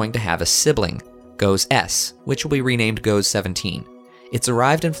 it's going to have a sibling, GOES-S, which will be renamed GOES-17. It's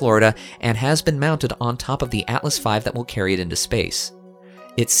arrived in Florida and has been mounted on top of the Atlas V that will carry it into space.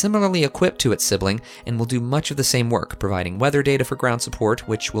 It's similarly equipped to its sibling and will do much of the same work, providing weather data for ground support,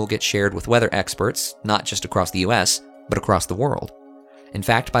 which will get shared with weather experts, not just across the US, but across the world. In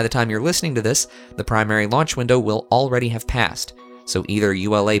fact, by the time you're listening to this, the primary launch window will already have passed, so either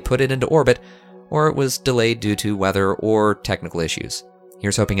ULA put it into orbit, or it was delayed due to weather or technical issues.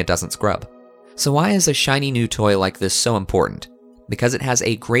 Here's hoping it doesn't scrub. So why is a shiny new toy like this so important? Because it has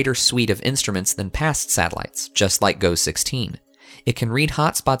a greater suite of instruments than past satellites, just like GOES-16. It can read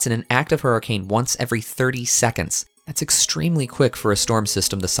hotspots in an active hurricane once every 30 seconds. That's extremely quick for a storm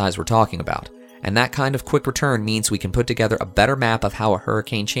system the size we're talking about. And that kind of quick return means we can put together a better map of how a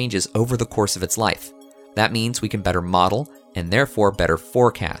hurricane changes over the course of its life. That means we can better model, and therefore better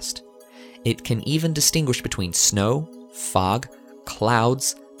forecast. It can even distinguish between snow, fog,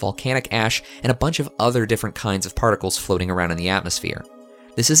 clouds, volcanic ash, and a bunch of other different kinds of particles floating around in the atmosphere.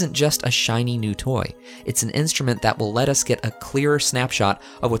 This isn't just a shiny new toy. It's an instrument that will let us get a clearer snapshot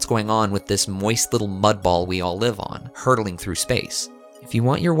of what's going on with this moist little mud ball we all live on, hurtling through space. If you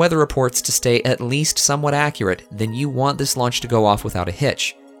want your weather reports to stay at least somewhat accurate, then you want this launch to go off without a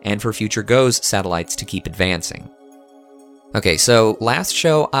hitch, and for future GOES satellites to keep advancing. Okay, so last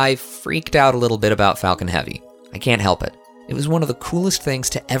show I freaked out a little bit about Falcon Heavy. I can't help it. It was one of the coolest things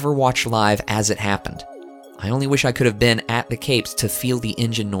to ever watch live as it happened. I only wish I could have been at the Capes to feel the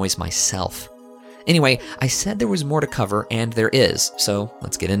engine noise myself. Anyway, I said there was more to cover, and there is, so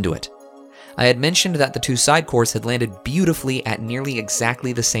let's get into it. I had mentioned that the two side cores had landed beautifully at nearly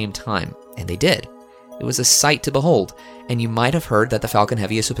exactly the same time, and they did. It was a sight to behold, and you might have heard that the Falcon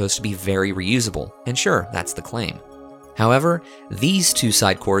Heavy is supposed to be very reusable, and sure, that's the claim. However, these two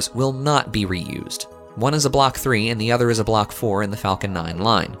side cores will not be reused. One is a Block 3 and the other is a Block 4 in the Falcon 9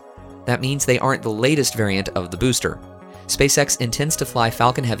 line. That means they aren't the latest variant of the booster. SpaceX intends to fly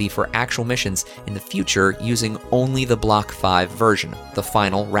Falcon Heavy for actual missions in the future using only the Block 5 version, the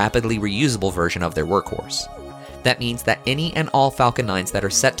final, rapidly reusable version of their workhorse. That means that any and all Falcon 9s that are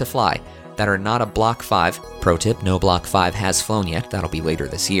set to fly that are not a Block 5, pro tip, no Block 5 has flown yet, that'll be later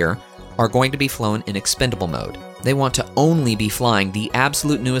this year, are going to be flown in expendable mode. They want to only be flying the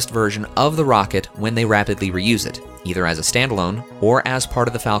absolute newest version of the rocket when they rapidly reuse it, either as a standalone or as part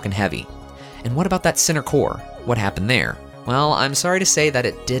of the Falcon Heavy. And what about that center core? What happened there? Well, I'm sorry to say that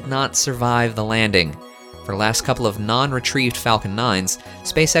it did not survive the landing. For the last couple of non-retrieved Falcon 9s,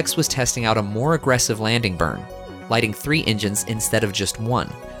 SpaceX was testing out a more aggressive landing burn, lighting 3 engines instead of just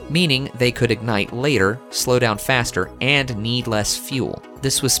 1, meaning they could ignite later, slow down faster, and need less fuel.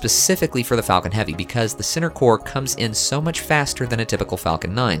 This was specifically for the Falcon Heavy because the center core comes in so much faster than a typical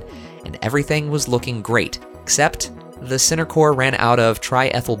Falcon 9, and everything was looking great, except the center core ran out of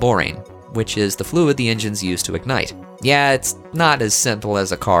triethylborane, which is the fluid the engines use to ignite. Yeah, it's not as simple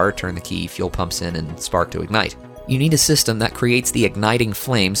as a car, turn the key, fuel pumps in, and spark to ignite. You need a system that creates the igniting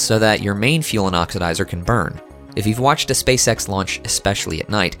flames so that your main fuel and oxidizer can burn. If you've watched a SpaceX launch, especially at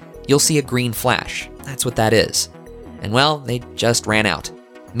night, you'll see a green flash. That's what that is. And well, they just ran out,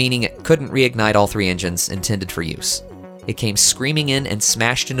 meaning it couldn't reignite all 3 engines intended for use. It came screaming in and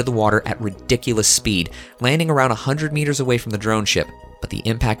smashed into the water at ridiculous speed, landing around 100 meters away from the drone ship, but the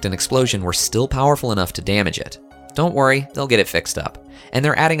impact and explosion were still powerful enough to damage it. Don't worry, they'll get it fixed up. And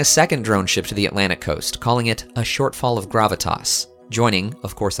they're adding a second drone ship to the Atlantic coast, calling it a shortfall of gravitas, joining,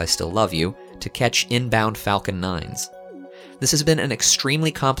 Of Course I Still Love You, to catch inbound Falcon 9s. This has been an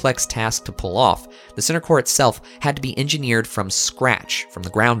extremely complex task to pull off. The center core itself had to be engineered from scratch, from the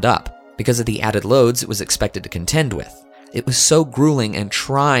ground up, because of the added loads it was expected to contend with. It was so grueling and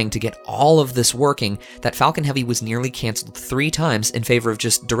trying to get all of this working that Falcon Heavy was nearly canceled 3 times in favor of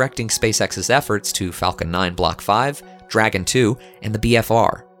just directing SpaceX's efforts to Falcon 9 Block 5, Dragon 2, and the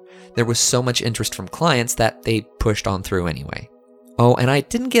BFR. There was so much interest from clients that they pushed on through anyway. Oh, and I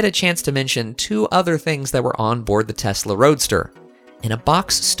didn't get a chance to mention 2 other things that were on board the Tesla Roadster. In a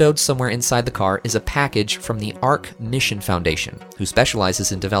box stowed somewhere inside the car is a package from the ARC Mission Foundation, who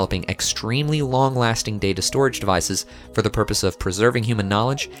specializes in developing extremely long-lasting data storage devices for the purpose of preserving human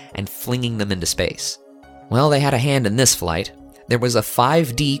knowledge and flinging them into space. Well, they had a hand in this flight. There was a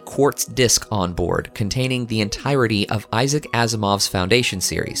 5D quartz disc on board containing the entirety of Isaac Asimov's Foundation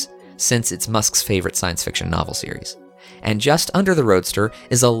series, since it's Musk's favorite science fiction novel series. And just under the Roadster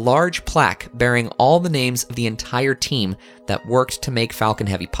is a large plaque bearing all the names of the entire team that worked to make Falcon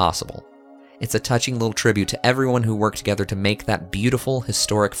Heavy possible. It's a touching little tribute to everyone who worked together to make that beautiful,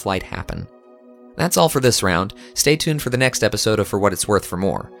 historic flight happen. That's all for this round. Stay tuned for the next episode of For What It's Worth for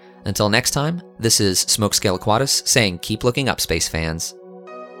more. Until next time, this is Smokescale Aquatis saying keep looking up, space fans.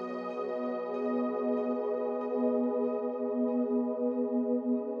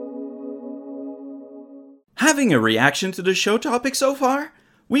 Having a reaction to the show topic so far?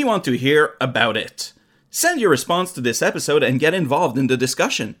 We want to hear about it. Send your response to this episode and get involved in the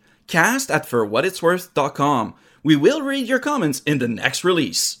discussion. cast@forwhatitsworth.com. We will read your comments in the next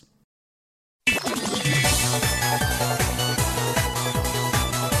release.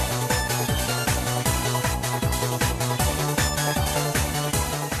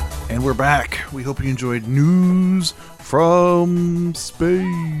 And we're back. We hope you enjoyed News from Space.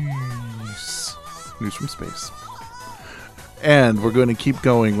 News from Space. And we're going to keep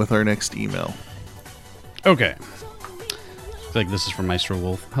going with our next email. Okay. I feel like this is from Maestro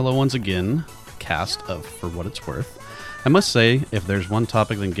Wolf. Hello once again, cast of For What It's Worth. I must say, if there's one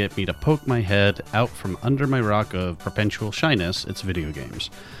topic that can get me to poke my head out from under my rock of perpetual shyness, it's video games.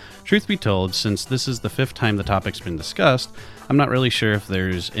 Truth be told, since this is the 5th time the topic's been discussed, I'm not really sure if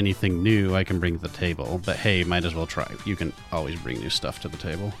there's anything new I can bring to the table, but hey, might as well try. You can always bring new stuff to the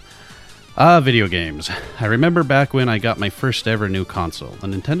table. Video games. I remember back when I got my first ever new console, the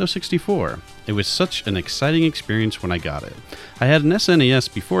Nintendo 64. It was such an exciting experience when I got it. I had an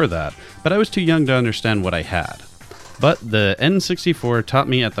SNES before that, but I was too young to understand what I had. But the N64 taught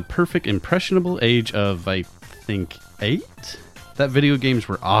me at the perfect impressionable age of, I think, 8? That video games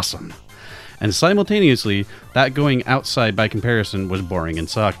were awesome. And simultaneously, that going outside by comparison was boring and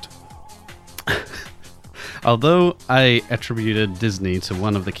sucked. Although I attributed Disney to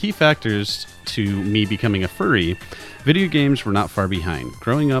one of the key factors to me becoming a furry, video games were not far behind.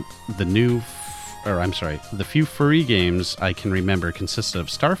 Growing up, the few furry games I can remember consisted of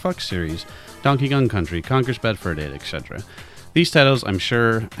Star Fox series, Donkey Kong Country, Conker's Bad Fur Day, etc. These titles, I'm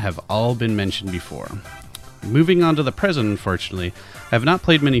sure, have all been mentioned before. Moving on to the present, unfortunately, I have not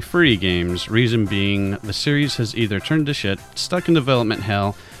played many furry games, reason being the series has either turned to shit, stuck in development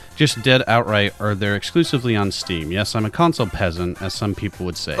hell, just dead outright, or they're exclusively on Steam. Yes, I'm a console peasant, as some people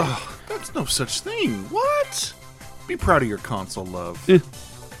would say. Oh, that's no such thing. What? Be proud of your console love.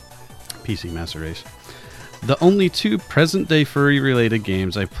 PC Master Race. The only 2 present-day furry-related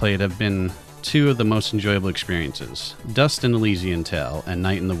games I've played have been 2 of the most enjoyable experiences, Dust and Elysian Tale and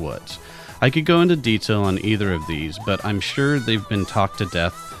Night in the Woods. I could go into detail on either of these, but I'm sure they've been talked to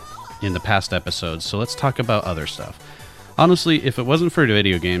death in the past episodes, so let's talk about other stuff. Honestly, if it wasn't for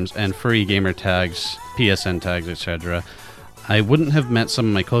video games and furry gamer tags, PSN tags, etc., I wouldn't have met some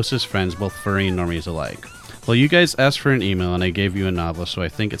of my closest friends, both furry and normies alike. Well, you guys asked for an email and I gave you a novel, so I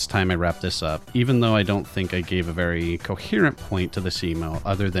think it's time I wrap this up, even though I don't think I gave a very coherent point to this email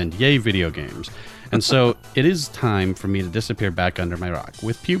other than yay video games. And so it is time for me to disappear back under my rock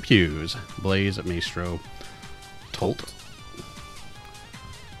with pew pews. Blaze Maestro Tolt.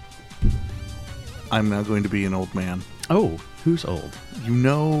 I'm now going to be an old man. Oh, who's old? You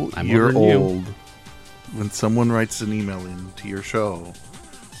know you're old when someone writes an email in to your show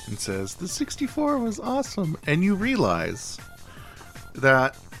and says, the 64 was awesome, and you realize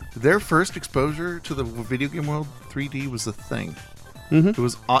that their first exposure to the video game world, 3D, was a thing. Mm-hmm. It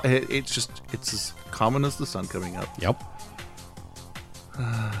was. It's as common as the sun coming up. Yep.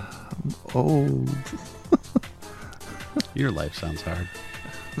 I'm old. Your life sounds hard.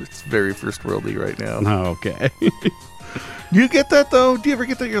 It's very first worldy right now. Oh, okay. Do you get that, though? Do you ever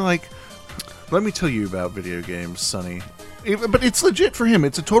get that? You're like, let me tell you about video games, Sonny. But it's legit for him.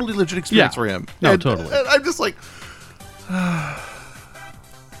 It's a totally legit experience for him. No, totally. And I'm just like...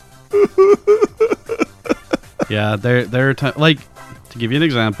 Yeah, there are times... Like, to give you an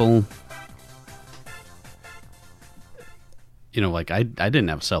example... You know, like, I didn't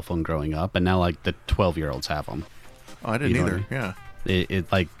have a cell phone growing up, and now, like, the 12-year-olds have them. Oh, I didn't either, I mean? yeah. It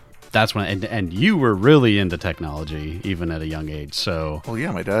like... That's when, and you were really into technology, even at a young age. So, well,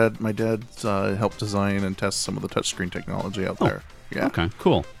 yeah, my dad helped design and test some of the touchscreen technology out there. Yeah. Okay,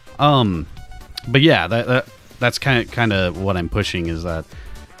 cool. But yeah, that's kind of what I'm pushing is that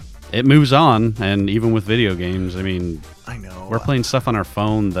it moves on, and even with video games, I mean, I know we're playing stuff on our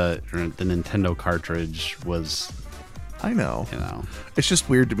phone that the Nintendo cartridge was. I know. You know, it's just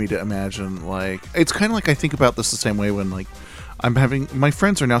weird to me to imagine. Like, it's kind of like I think about this the same way when like. my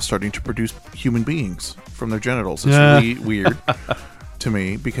friends are now starting to produce human beings from their genitals. It's really weird to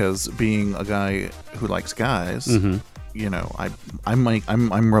me because being a guy who likes guys, you know,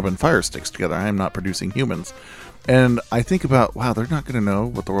 I'm rubbing fire sticks together. I am not producing humans. And I think about, wow, they're not going to know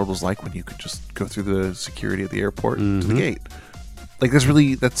what the world was like when you could just go through the security at the airport to the gate. Like,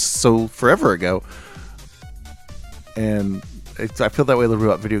 that's so forever ago. And I feel that way a little bit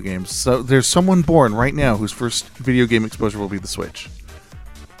about video games. So there's someone born right now whose first video game exposure will be the Switch.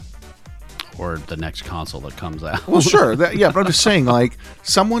 Or the next console that comes out. Well, sure. But I'm just saying, like,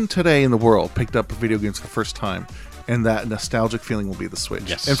 someone today in the world picked up video games for the first time, and that nostalgic feeling will be the Switch.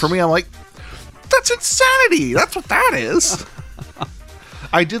 Yes. And for me, I'm like, that's insanity. That's what that is.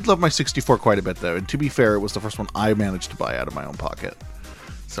 I did love my 64 quite a bit, though. And to be fair, it was the first one I managed to buy out of my own pocket.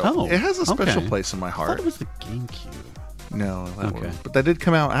 So it has a special place in my I heart. thought it was the GameCube. No, Okay. but that did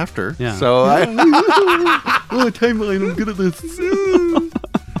come out after. Yeah. So timeline, I'm good at this.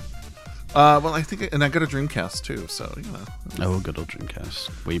 well, I think, and I got a Dreamcast too. So you know. Oh, good old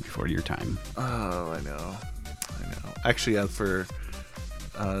Dreamcast, way before your time. Oh, I know. Actually, for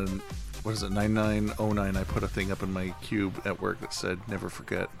what is it, 9909? I put a thing up in my cube at work that said "Never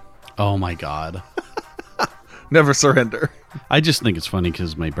forget, Oh my god. never surrender." I just think it's funny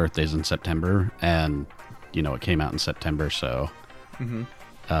because my birthday's in September, and you know it came out in September, so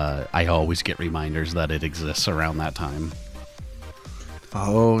I always get reminders that it exists around that time.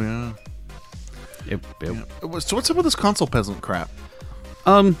 Oh yeah. Yeah. So what's up with this console peasant crap?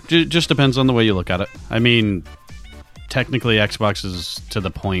 Just depends on the way you look at it. I mean, technically Xbox is to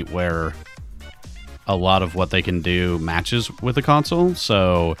the point where a lot of what they can do matches with a console,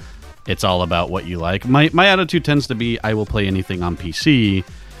 so it's all about what you like. My attitude tends to be I will play anything on PC,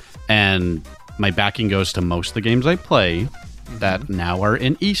 and my backing goes to most of the games I play that now are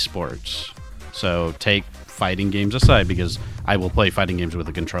in esports. So take fighting games aside, because I will play fighting games with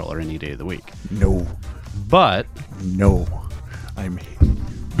a controller any day of the week. No. I'm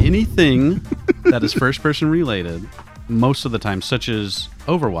anything that is first-person related, most of the time, such as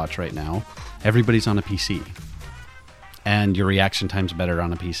Overwatch right now, everybody's on a PC. And your reaction time's better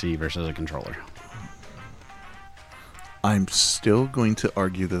on a PC versus a controller. I'm still going to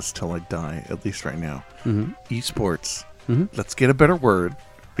argue this till I die, at least right now. Esports. Let's get a better word,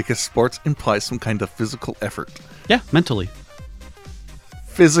 because sports implies some kind of physical effort. Yeah, mentally.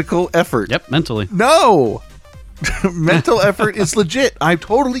 Physical effort. Yep, mentally. No! Mental effort is legit. I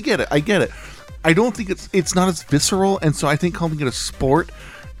totally get it. I get it. I don't think it's not as visceral, and so I think calling it a sport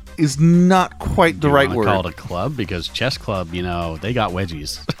is not quite the right word. Call it a club, because chess club, you know, they got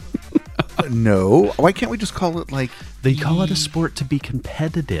wedgies. No. Why can't we just call it like... They call it a sport to be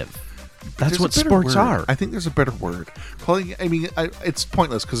competitive. That's There's what a better sports word. are. I think there's a better word. Calling, it's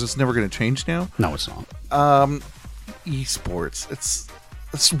pointless because it's never going to change now. No, it's not. Esports.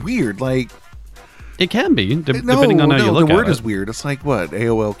 It's weird. Like, it can be, depending on how you look at it. The word is weird. It's like what?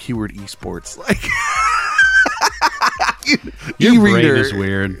 AOL keyword esports. Like, Your brain e-reader is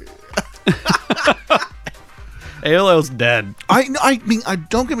weird. AOL's dead. I mean,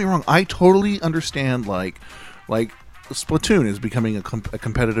 don't get me wrong. I totally understand. Like Splatoon is becoming a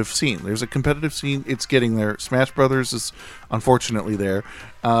competitive scene. There's a competitive scene. It's getting there. Smash Brothers is unfortunately there.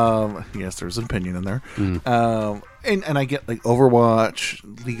 Yes, there's an opinion in there. And I get like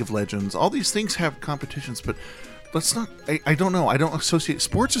Overwatch, League of Legends. All these things have competitions, but let's not. I don't know. I don't associate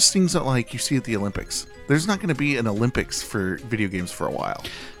sports as things that like you see at the Olympics. There's not going to be an Olympics for video games for a while.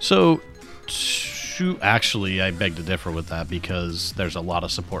 So, actually, I beg to differ with that, because there's a lot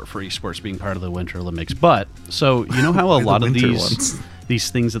of support for esports being part of the Winter Olympics. But, so, you know how a lot of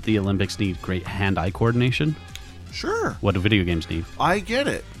these things at the Olympics need great hand-eye coordination? Sure. What do video games need? I get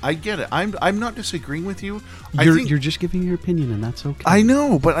it. I'm not disagreeing with you. You're just giving your opinion, and that's okay. I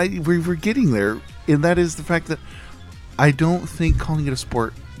know, but we're getting there, and that is the fact that I don't think calling it a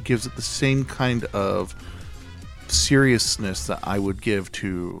sport gives it the same kind of seriousness that I would give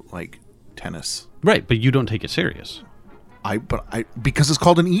to, like, tennis. Right, but you don't take it serious. Because it's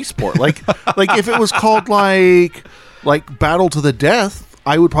called an esport. Like if it was called like Battle to the Death,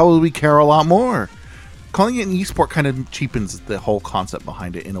 I would probably care a lot more. Calling it an esport kind of cheapens the whole concept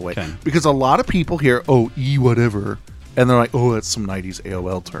behind it in a way. Okay. Because a lot of people hear, whatever, and they're like, that's some 90s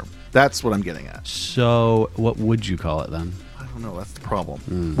AOL term. That's what I'm getting at. So, what would you call it then? I don't know. That's the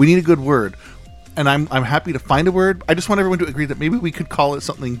problem. We need a good word. And I'm happy to find a word. I just want everyone to agree that maybe we could call it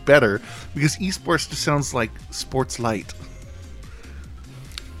something better, because esports just sounds like sports light.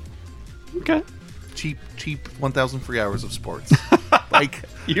 Okay. Cheap 1,000 free hours of sports. Like,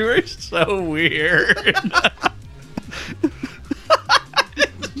 You are so weird.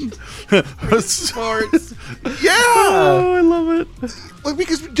 sports. Yeah. Oh, I love it. Like,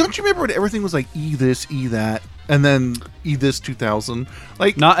 because don't you remember when everything was like E this, E that, and then E this 2000?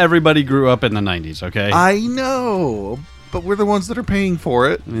 Like, Not everybody grew up in the 90s, okay? I know, but we're the ones that are paying for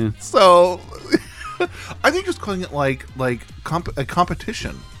it. Yeah. So, I think just calling it like a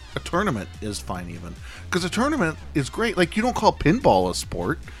competition, a tournament is fine even. Because a tournament is great. Like, you don't call pinball a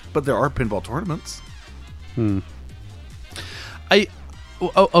sport, but there are pinball tournaments.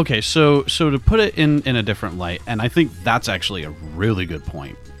 Okay, so to put it in a different light, and I think that's actually a really good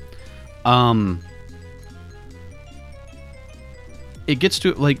point. It gets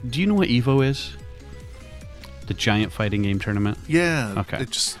to, like, do you know what EVO is? The giant fighting game tournament? Yeah. Okay.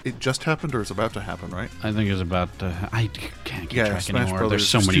 It just happened or is about to happen, right? I think it's about I can't keep track Smash anymore. Brothers. There's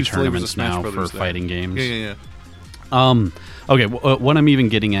so There's many two flavors of tournaments Smash now Brothers for there. fighting games. Yeah. Okay, what I'm even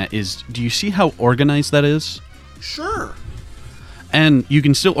getting at is, do you see how organized that is? Sure. And you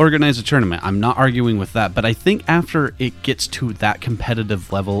can still organize a tournament. I'm not arguing with that, but I think after it gets to that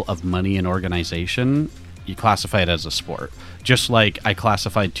competitive level of money and organization, you classify it as a sport. Just like I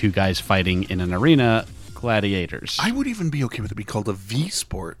classified two guys fighting in an arena, gladiators. I would even be okay with it be called a V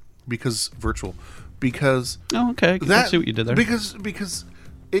sport because virtual. Because Oh, okay. I see what you did there. Because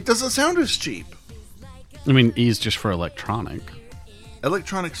it doesn't sound as cheap. I mean, E is just for electronic.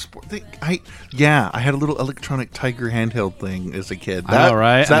 Electronic sport. I had a little electronic Tiger handheld thing as a kid. I know,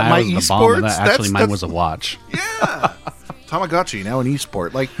 right? Is that And my I was the bomb esports? of that. Actually, mine was a watch. Yeah. Tamagotchi, now an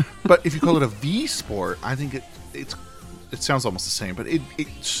e-sport. Like, but if you call it a V sport, I think it sounds almost the same, but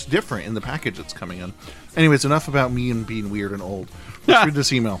it's different in the package it's coming in. Anyways, enough about me and being weird and old. Let's read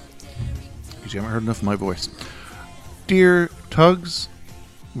this email, because you haven't heard enough of my voice. Dear Tugs,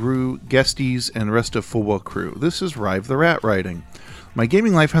 Rue, Guesties, and rest of Full Well crew, this is Rive the Rat writing. My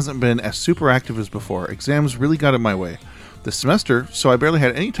gaming life hasn't been as super active as before. Exams really got in my way this semester, so I barely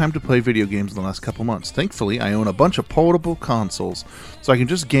had any time to play video games in the last couple months. Thankfully, I own a bunch of portable consoles, so I can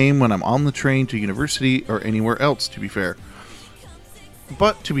just game when I'm on the train to university or anywhere else, to be fair.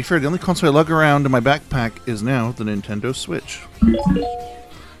 But, to be fair, the only console I lug around in my backpack is now the Nintendo Switch.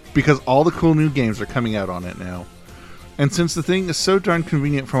 Because all the cool new games are coming out on it now. And since the thing is so darn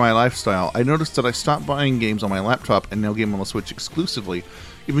convenient for my lifestyle, I noticed that I stopped buying games on my laptop and now game on the Switch exclusively,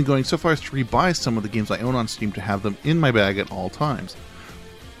 even going so far as to rebuy some of the games I own on Steam to have them in my bag at all times.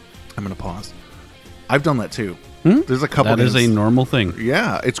 I'm going to pause. I've done that too. There's a couple That is games. a normal thing.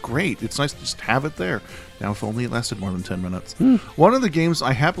 Yeah, it's great. It's nice to just have it there. Now, if only it lasted more than 10 minutes. One of the games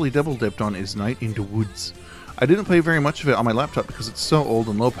I happily double-dipped on is Night in the Woods. I didn't play very much of it on my laptop because it's so old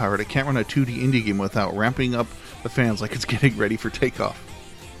and low-powered I can't run a 2D indie game without ramping up the fans like it's getting ready for takeoff.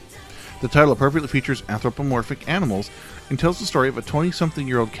 The title appropriately features anthropomorphic animals and tells the story of a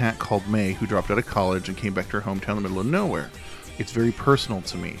 20-something-year-old cat called May who dropped out of college and came back to her hometown in the middle of nowhere. It's very personal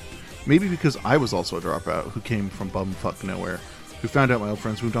to me. Maybe because I was also a dropout who came from bumfuck nowhere, who found out my old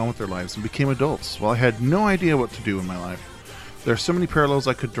friends moved on with their lives and became adults, while I had no idea what to do in my life. There are so many parallels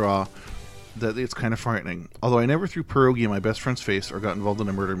I could draw that it's kind of frightening. Although I never threw pierogi in my best friend's face or got involved in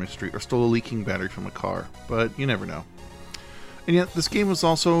a murder mystery or stole a leaking battery from a car, but you never know. And yet, this game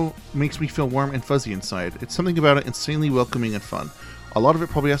also makes me feel warm and fuzzy inside. It's something about it insanely welcoming and fun. A lot of it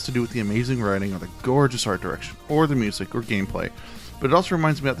probably has to do with the amazing writing or the gorgeous art direction or the music or gameplay, but it also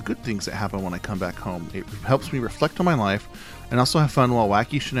reminds me of the good things that happen when I come back home. It helps me reflect on my life and also have fun while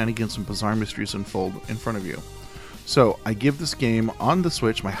wacky shenanigans and bizarre mysteries unfold in front of you. So, I give this game on the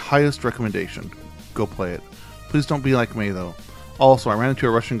Switch my highest recommendation. Go play it. Please don't be like May, though. Also, I ran into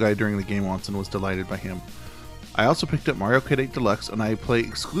a Russian guy during the game once and was delighted by him. I also picked up Mario Kart 8 Deluxe, and I play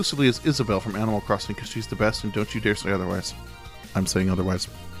exclusively as Isabelle from Animal Crossing because she's the best, and don't you dare say otherwise. I'm saying otherwise.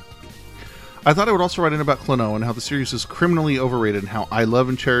 I thought I would also write in about Klonoa and how the series is criminally overrated and how I love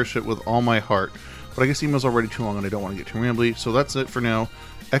and cherish it with all my heart. But I guess the email's already too long and I don't want to get too rambly, so that's it for now.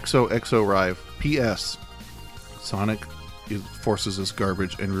 XOXO Rive. P.S. Sonic forces is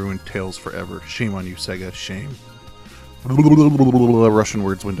garbage and ruined Tails forever. Shame on you, Sega. Shame. Russian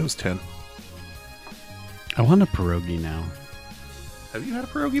words, Windows 10. I want a pierogi now. Have you had a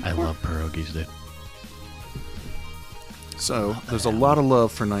pierogi before? I love pierogies, dude. So, there's a lot of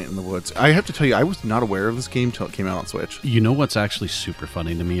love for Night in the Woods. I have to tell you, I was not aware of this game till it came out on Switch. You know what's actually super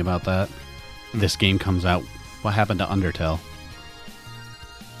funny to me about that? This game comes out. What happened to Undertale?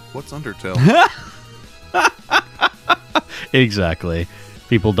 What's Undertale? Exactly.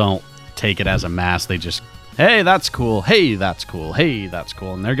 People don't take it as a mass. They just, hey, that's cool. Hey, that's cool. Hey, that's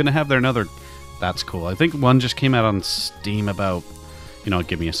cool. And they're going to have their another, that's cool. I think one just came out on Steam about,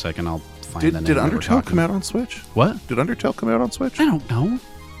 give me a second. I'll find the name. Did Undertale come out on Switch? What? Did Undertale come out on Switch? I don't know.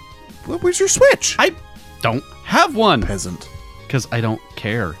 Where's your Switch? I don't have one. Peasant. Because I don't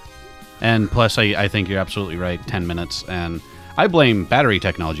care. And plus, I think you're absolutely right. 10 minutes, and I blame battery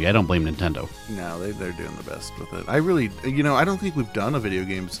technology. I don't blame Nintendo. No, they're doing the best with it. I really, I don't think we've done a video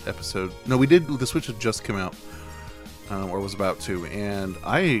games episode. No, we did. The Switch had just come out, or was about to, and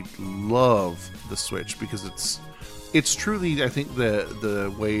I love the Switch because it's truly, I think,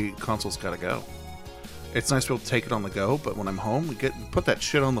 the way consoles gotta go. It's nice to be able to take it on the go, but when I'm home, put that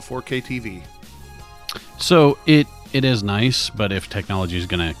shit on the 4K TV. So it is nice, but if technology is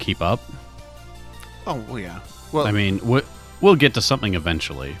going to keep up, oh well, yeah. Well, I mean, we'll get to something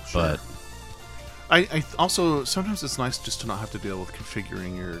eventually. Sure. But I also sometimes it's nice just to not have to deal with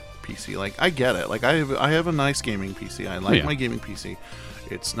configuring your PC. Like I get it. Like I have a nice gaming PC. I like my gaming PC.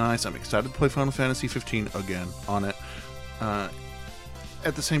 It's nice. I'm excited to play Final Fantasy 15 again on it.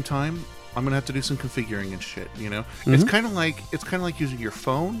 At the same time, I'm gonna have to do some configuring and shit. Mm-hmm. It's kind of like using your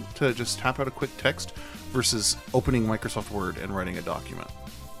phone to just tap out a quick text versus opening Microsoft Word and writing a document.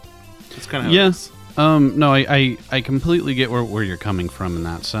 It's kind of how it is. No, I completely get where you're coming from in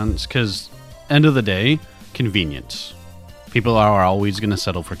that sense, because end of the day, convenience. People are always going to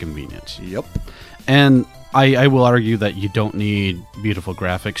settle for convenience. Yep. And I will argue that you don't need beautiful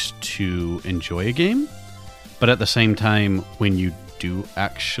graphics to enjoy a game, but at the same time, when you do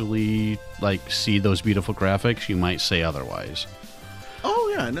actually see those beautiful graphics, you might say otherwise.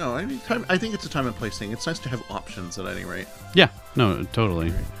 Oh yeah, no. I think it's a time and place thing. It's nice to have options at any rate. Yeah, no, totally.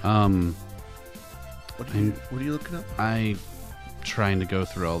 What are you looking up? I trying to go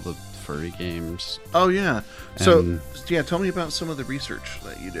through all the furry games. Oh yeah. So yeah, tell me about some of the research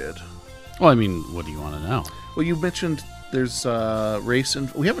that you did. Well, I mean, what do you want to know? Well, you mentioned there's race,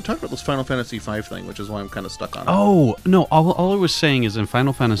 and we haven't talked about this Final Fantasy V thing, which is why I'm kind of stuck on it. Oh no! All I was saying is in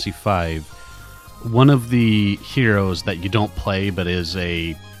Final Fantasy V, one of the heroes that you don't play but is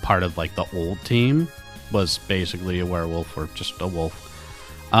a part of the old team was basically a werewolf or just a wolf.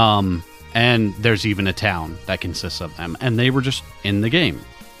 And there's even a town that consists of them, and they were just in the game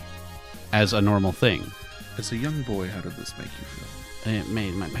as a normal thing. As a young boy, how did this make you feel? It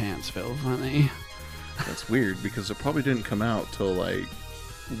made my pants feel funny. That's weird because it probably didn't come out till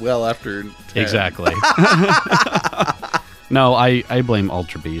well after 10. Exactly. No, I blame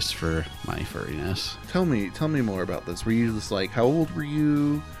Ultra Beast for my furriness. Tell me more about this. Were you just how old were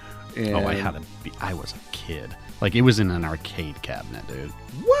you? And... I was a kid. It was in an arcade cabinet, dude.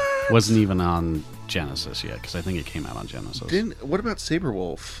 What? Wasn't even on Genesis yet, because I think it came out on Genesis. What about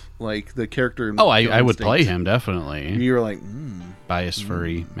Saberwolf? The character... I would play him, definitely. You were biased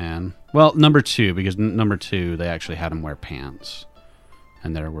furry man. Well, number 2, because number 2, they actually had him wear pants.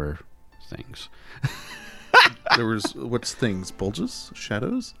 And there were things. There was... What's things? Bulges?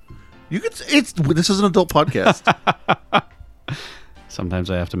 Shadows? This is an adult podcast.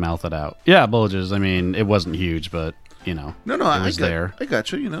 Sometimes I have to mouth it out. Yeah, bulges. I mean, it wasn't huge, but, No, it was there. I got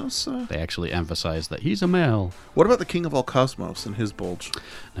you, so... They actually emphasized that he's a male. What about the King of all Cosmos and his bulge?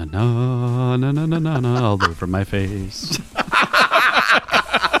 No, I'll do it from my face.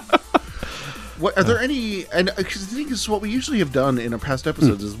 What are there any? And because the thing is, what we usually have done in our past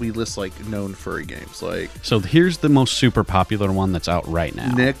episodes is we list known furry games, So here's the most super popular one that's out right now.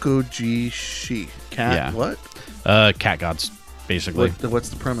 Nekojishi cat. Yeah. What? Cat gods, basically. What's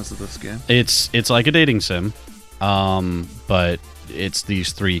the premise of this game? It's like a dating sim, but it's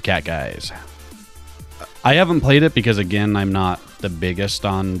these 3 cat guys. I haven't played it because again, I'm not the biggest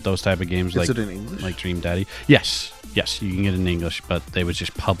on those type of games. Is it in English? Like Dream Daddy? Yes, you can get it in English, but they was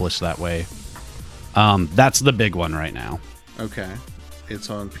just published that way. That's the big one right now. Okay. It's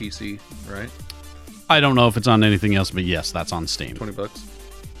on PC, right? I don't know if it's on anything else, but yes, that's on Steam. $20.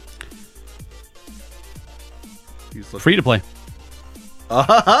 Free to play.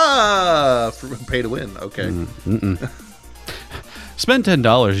 Ah, pay to win. Okay. Spend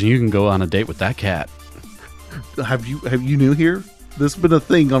 $10 and you can go on a date with that cat. Have you new here? This has been a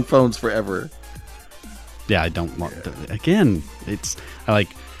thing on phones forever. Yeah, I don't want. Again, it's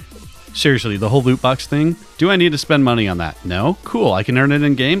seriously, the whole loot box thing. Do I need to spend money on that? No. Cool. I can earn it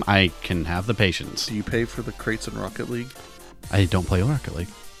in game. I can have the patience. Do you pay for the crates in Rocket League? I don't play Rocket League.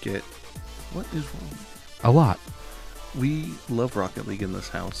 What is wrong? A lot. We love Rocket League in this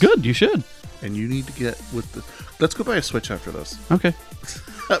house. Good. You should. And you need to get with the... Let's go buy a Switch after this. Okay.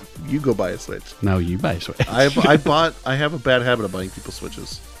 You go buy a Switch. No, you buy a Switch. I have a bad habit of buying people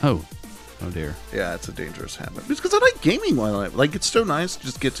Switches. Oh dear. Yeah, it's a dangerous habit. It's because I like gaming while it's so nice to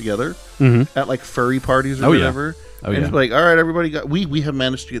just get together at furry parties or whatever. Yeah. Oh, and yeah. All right, everybody we have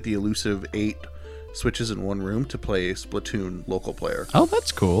managed to get the elusive 8 Switches in one room to play Splatoon local player. Oh,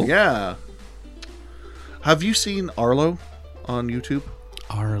 that's cool. Yeah. Have you seen Arlo on YouTube?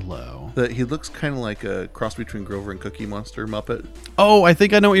 Arlo. He looks kind of like a cross between Grover and Cookie Monster Muppet. Oh, I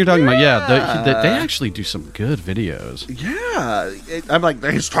think I know what you're talking about. Yeah, they actually do some good videos. Yeah, I'm like,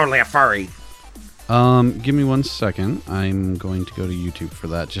 he's totally a furry. Give me 1 second. I'm going to go to YouTube for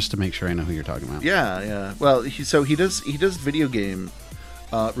that just to make sure I know who you're talking about. Yeah. Well, he does video game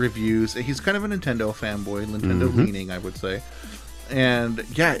reviews. He's kind of a Nintendo fanboy, Nintendo leaning, I would say. And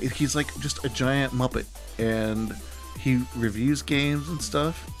yeah, he's like just a giant Muppet, and he reviews games and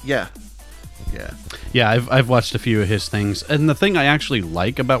stuff. Yeah. I've watched a few of his things, and the thing I actually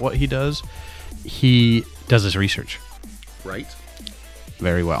like about what he does his research. Right.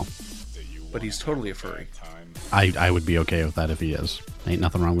 Very well. But he's totally a furry. I would be okay with that if he is. Ain't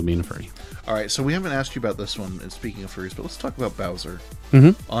nothing wrong with being a furry. All right, so we haven't asked you about this one, and speaking of furries, but let's talk about Bowser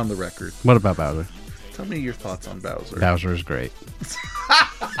on the record. What about Bowser? Tell me your thoughts on Bowser. Bowser is great.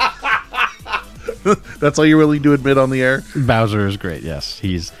 That's all you're willing to admit on the air? Bowser is great, yes.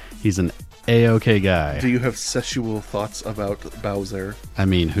 He's an A-okay guy. Do you have sexual thoughts about Bowser? I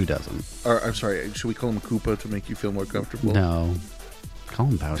mean, who doesn't? Or, I'm sorry, should we call him Koopa to make you feel more comfortable? No. Call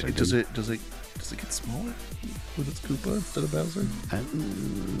him Bowser. Does it get smaller when it's Koopa instead of Bowser? I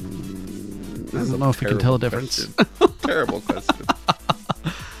don't know if you can tell a difference. Terrible question.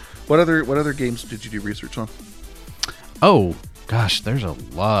 What other games did you do research on? Oh, gosh, there's a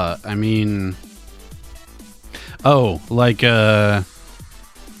lot. I mean...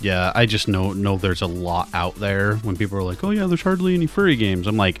 yeah, I just know there's a lot out there when people are like, oh yeah, there's hardly any furry games.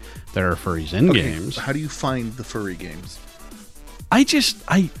 I'm like, there are furries in games. How do you find the furry games? I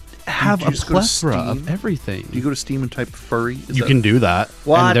have a plethora of everything. Do you go to Steam and type furry? You can do that.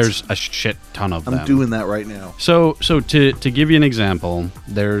 What? And there's a shit ton of them. I'm doing that right now. So to give you an example,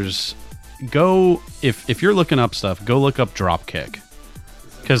 if you're looking up stuff, go look up Dropkick.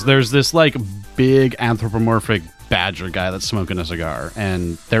 Because there's this like big anthropomorphic badger guy that's smoking a cigar,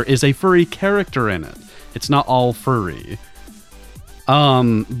 and there is a furry character in it. It's not all furry.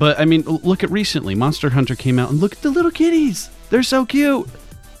 But I mean, look at recently, Monster Hunter came out, and look at the little kitties. They're so cute.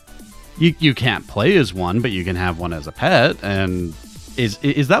 You can't play as one, but you can have one as a pet. And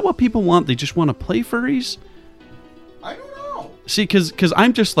is that what people want? They just want to play furries? I don't know. See, because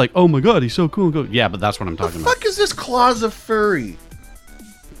I'm just like, oh my god, he's so cool. Go, yeah, but that's what I'm talking about. What the fuck is this Claws of Furry?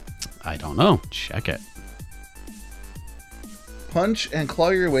 I don't know. Check it. Punch and claw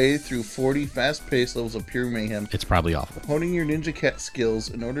your way through 40 fast-paced levels of pure mayhem. It's probably awful. Honing your ninja cat skills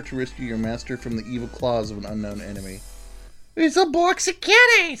in order to rescue your master from the evil claws of an unknown enemy. It's a box of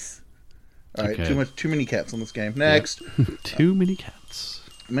kitties! Alright, Okay. too many cats on this game. Next. Too many cats.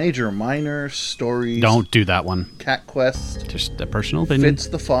 Major, minor, stories. Don't do that one. Cat Quest. Just a personal opinion. Fitz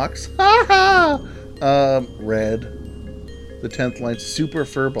the Fox. Ha ha! Red. The 10th line. Super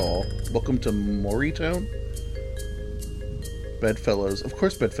Furball. Welcome to Moritown. Bedfellows. Of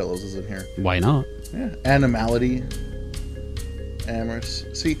course Bedfellows is in here. Why not? Yeah. Animality. Amorous.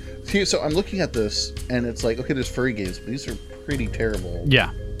 See, so I'm looking at this, and it's like, okay, there's furry games, but these are pretty terrible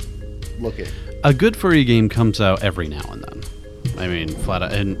Yeah. looking. A good furry game comes out every now and then. I mean, flat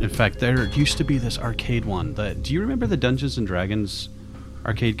out. And in fact, there used to be this arcade one. Do you remember the Dungeons and Dragons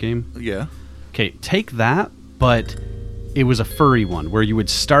arcade game? Yeah. Okay, take that, but it was a furry one where you would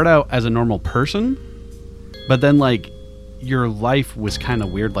start out as a normal person, but then, like, your life was kind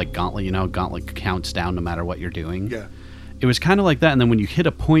of weird, like Gauntlet. You know, Gauntlet counts down no matter what you're doing. Yeah. It was kind of like that, and then when you hit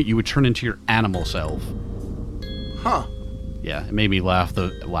a point, you would turn into your animal self. Huh. Yeah, it made me laugh. The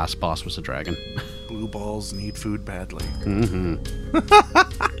last boss was a dragon. Blue balls need food badly. Mm-hmm.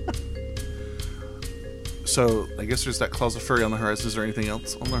 So, I guess there's that Claws of Furry on the horizon. Is there anything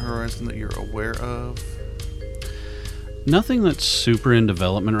else on the horizon that you're aware of? Nothing that's super in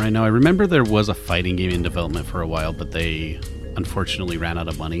development right now. I remember there was a fighting game in development for a while, but they unfortunately ran out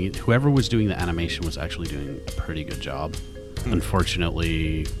of money. Whoever was doing the animation was actually doing a pretty good job.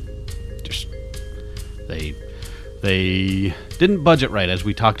 Unfortunately, just they didn't budget right, as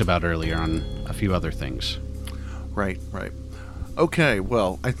we talked about earlier on a few other things. Right. Okay,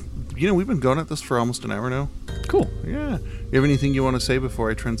 well, we've been going at this for almost an hour now. Cool. Yeah. You have anything you want to say before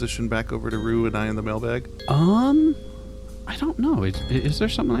I transition back over to Rue and I in the mailbag? I don't know. Is there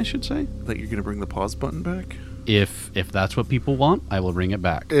something I should say? That you're going to bring the pause button back? If that's what people want, I will bring it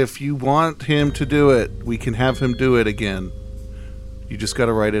back. If you want him to do it, we can have him do it again. You just got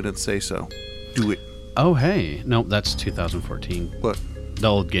to write it and say so. Do it. Oh, hey. No, that's 2014. What? The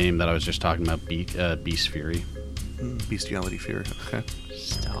old game that I was just talking about, Beast Fury. Bestiality Fury. Okay.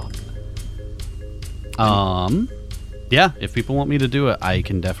 Stop. Yeah, if people want me to do it, I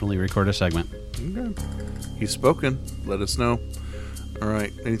can definitely record a segment. Okay. He's spoken. Let us know. All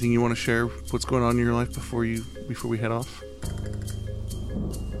right. Anything you want to share? What's going on in your life before we head off?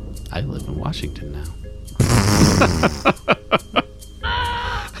 I live in Washington now.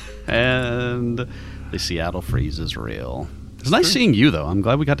 And the Seattle freeze is real. It's nice seeing you, though. I'm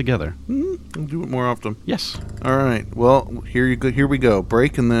glad we got together. We'll do it more often. Yes. All right. Well, here you go. Here we go.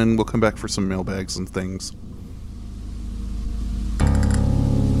 Break, and then we'll come back for some mailbags and things.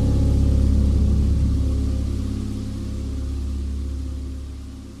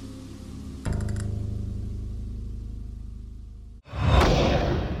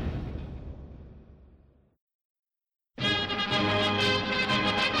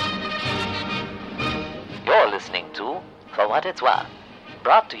 You're listening to For What It's Worth,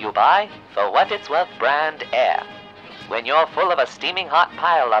 brought to you by For What It's Worth brand air. When you're full of a steaming hot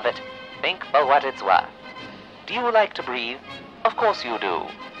pile of it, think For What It's Worth. Do you like to breathe? Of course you do.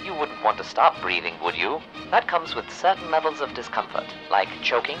 You wouldn't want to stop breathing, would you? That comes with certain levels of discomfort, like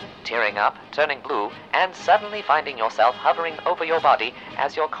choking, tearing up, turning blue, and suddenly finding yourself hovering over your body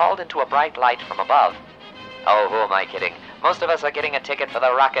as you're called into a bright light from above. Oh, who am I kidding? Most of us are getting a ticket for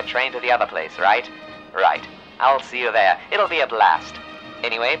the rocket train to the other place, right? Right. I'll see you there. It'll be a blast.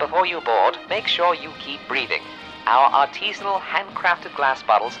 Anyway, before you board, make sure you keep breathing. Our artisanal, handcrafted glass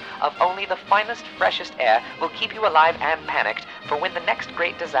bottles of only the finest, freshest air will keep you alive and panicked for when the next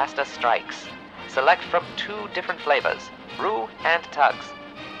great disaster strikes. Select from 2 different flavors, Brew and Tugs.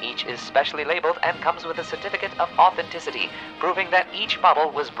 Each is specially labeled and comes with a certificate of authenticity, proving that each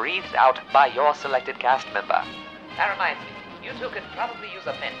bottle was breathed out by your selected cast member. That reminds me, you two could probably use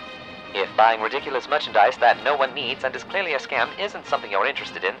a mint. If buying ridiculous merchandise that no one needs and is clearly a scam isn't something you're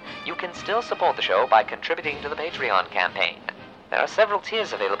interested in, you can still support the show by contributing to the Patreon campaign. There are several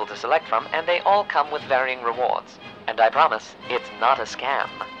tiers available to select from, and they all come with varying rewards. And I promise, it's not a scam.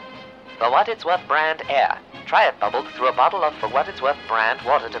 For What It's Worth brand air. Try it bubbled through a bottle of For What It's Worth brand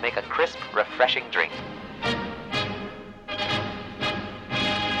water to make a crisp, refreshing drink.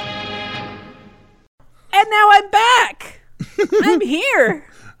 And now I'm back. I'm here.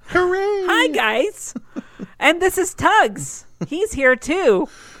 Hooray! Hi, guys. And this is Tugs. He's here, too.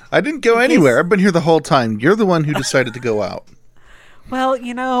 I didn't go anywhere. I've been here the whole time. You're the one who decided to go out. Well,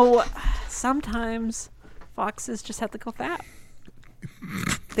 you know, sometimes foxes just have to go fat.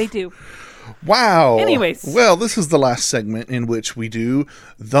 They do. Wow. Anyways. Well, this is the last segment in which we do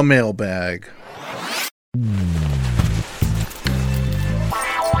the mailbag.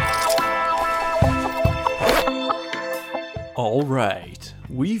 All right,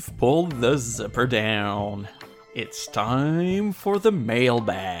 we've pulled the zipper down. It's time for the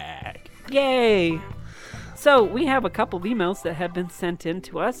mailbag. Yay. So we have a couple of emails that have been sent in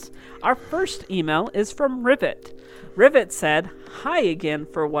to us. Our first email is from Rivet. Rivet said, "Hi again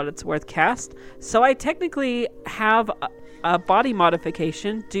for What It's Worth cast. So I technically have a body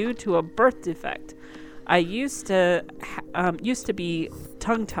modification due to a birth defect. I used to be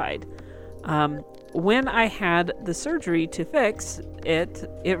tongue-tied. When I had the surgery to fix it,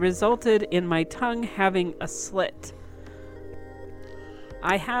 it resulted in my tongue having a slit.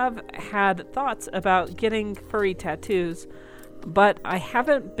 I have had thoughts about getting furry tattoos, but I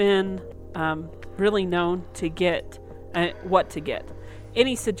haven't been really known to get what to get.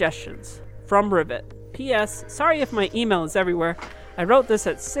 Any suggestions? From Rivet. P.S. Sorry if my email is everywhere. I wrote this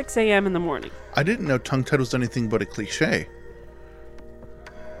at 6 a.m. in the morning." I didn't know tongue-tied was anything but a cliche.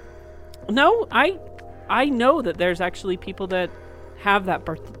 No, I know that there's actually people that have that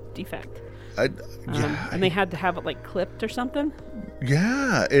birth defect. And they had to have it like clipped or something.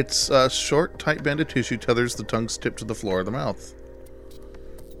 Yeah, it's a short, tight band of tissue tethers the tongue's tipped to the floor of the mouth.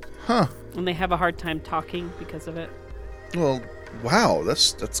 Huh. And they have a hard time talking because of it. Well, wow,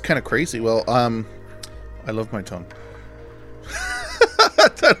 that's kind of crazy. Well, I love my tongue.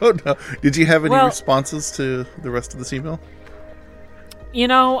 I don't know. Did you have any responses to the rest of this email? You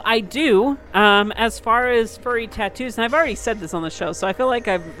know, I do. As far as furry tattoos, and I've already said this on the show, so I feel like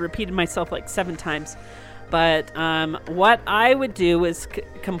I've repeated myself like 7 times. But what I would do is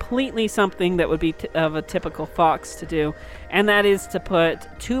completely something that would be of a typical fox to do, and that is to put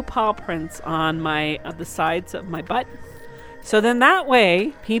 2 paw prints on the sides of my butt. So then that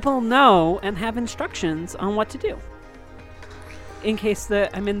way, people know and have instructions on what to do in case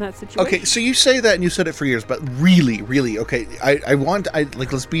that I'm in that situation. Okay, so you say that and you said it for years, but really, okay,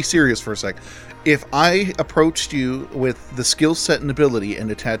 let's be serious for a sec. If I approached you with the skill set and ability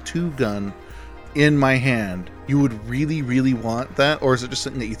and a tattoo gun in my hand, you would really, really want that? Or is it just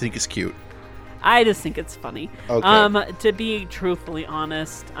something that you think is cute? I just think it's funny. Okay. To be truthfully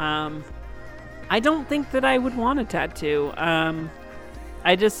honest, I don't think that I would want a tattoo. I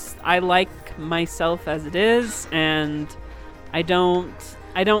like myself as it is, and I don't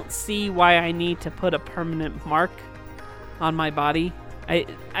see why I need to put a permanent mark on my body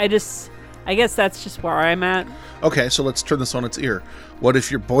I guess that's just where I'm at. Okay, so let's turn this on its ear. What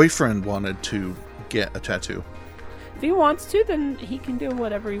if your boyfriend wanted to get a tattoo? If he wants to, then he can do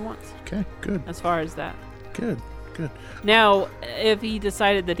whatever he wants. Okay, good. As far as that. Good. Now, if he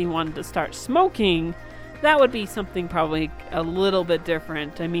decided that he wanted to start smoking, that would be something probably a little bit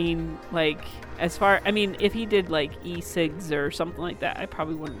different. I mean, like, if he did, like, e-cigs or something like that, I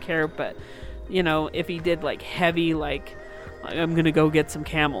probably wouldn't care. But, you know, if he did, like, heavy, like I'm going to go get some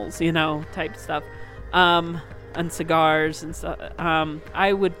Camels, you know, type stuff, and cigars and stuff,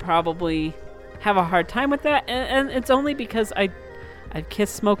 I would probably have a hard time with that. And it's only because I've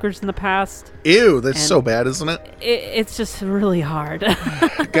kissed smokers in the past. Ew, that's so bad, isn't it? It's just really hard.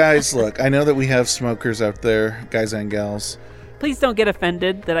 Guys, look, I know that we have smokers out there, guys and gals. Please don't get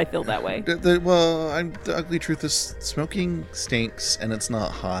offended that I feel that way. The ugly truth is smoking stinks and it's not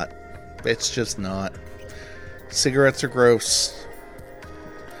hot. It's just not. Cigarettes are gross.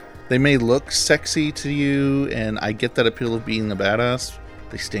 They may look sexy to you, and I get that appeal of being a badass.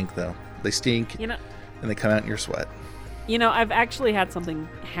 They stink, though. They stink, and they come out in your sweat. You know, I've actually had something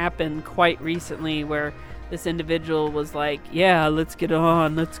happen quite recently where this individual was like, yeah, let's get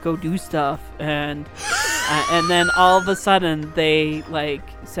on, let's go do stuff. And then all of a sudden they like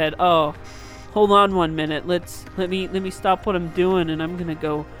said, oh, hold on 1 minute. Let me stop what I'm doing and I'm going to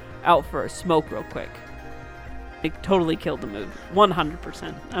go out for a smoke real quick. It totally killed the mood.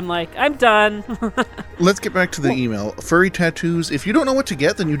 100%. I'm like, I'm done. Let's get back to the email. Furry tattoos. If you don't know what to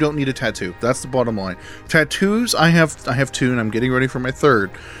get, then you don't need a tattoo. That's the bottom line. Tattoos, I have 2, and I'm getting ready for my 3rd.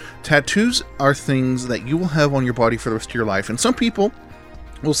 Tattoos are things that you will have on your body for the rest of your life. And some people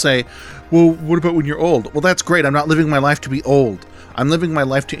will say, well, what about when you're old? Well, that's great. I'm not living my life to be old. I'm living my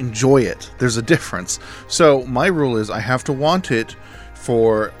life to enjoy it. There's a difference. So my rule is I have to want it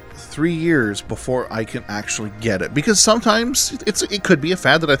for 3 years before I can actually get it, because sometimes it could be a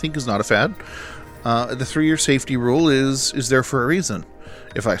fad that I think is not a fad. The 3-year safety rule is there for a reason.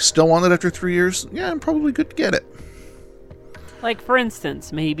 If I still want it after 3 years, yeah, I'm probably good to get it. Like, for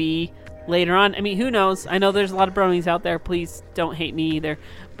instance, maybe later on, I mean, who knows? I know there's a lot of bronies out there. Please don't hate me either.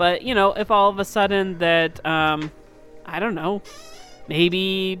 But, you know, if all of a sudden that, I don't know,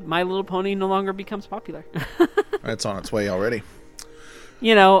 maybe My Little Pony no longer becomes popular. It's on its way already.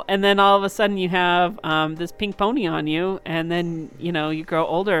 You know, and then all of a sudden you have this pink pony on you, and then, you know, you grow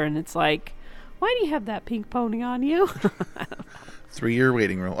older, and it's like, why do you have that pink pony on you? 3-year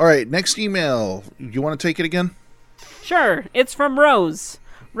waiting rule. All right, next email. You want to take it again? Sure. It's from Rose.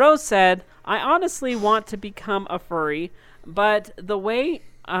 Rose said, I honestly want to become a furry, but the way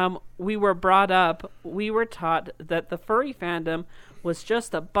we were brought up, we were taught that the furry fandom was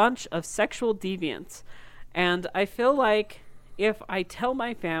just a bunch of sexual deviants. And I feel like if I tell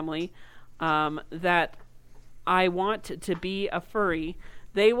my family that I want to be a furry,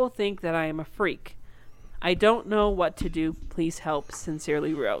 they will think that I am a freak. I don't know what to do. Please help.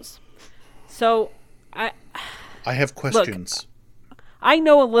 Sincerely, Rose. So, I have questions. Look, I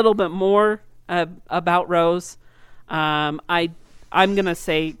know a little bit more about Rose. I'm going to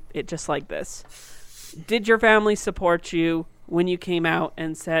say it just like this. Did your family support you when you came out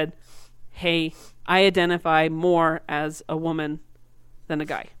and said, hey, I identify more as a woman than a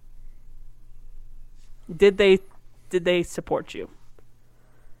guy? Did they support you?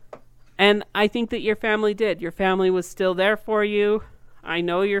 And I think that your family did. Your family was still there for you. I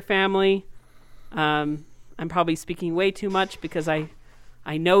know your family. I'm probably speaking way too much because I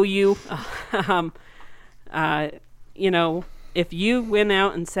know you. You know, if you went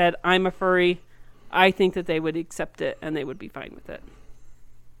out and said, I'm a furry, I think that they would accept it and they would be fine with it.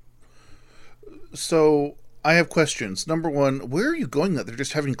 So I have questions. Number one, where are you going that they're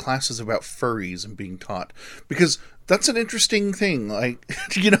just having classes about furries and being taught? Because that's an interesting thing. Like,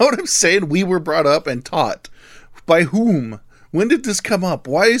 you know what I'm saying? We were brought up and taught. By whom? When did this come up?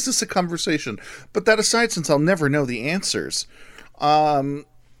 Why is this a conversation? But that aside, since I'll never know the answers, you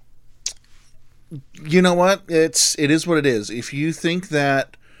know what? It is what it is. If you think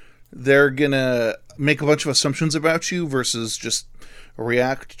that they're gonna make a bunch of assumptions about you versus just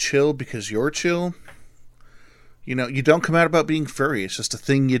react chill because you're chill, you know, you don't come out about being furry. It's just a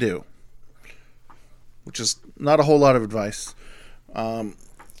thing you do, which is not a whole lot of advice. But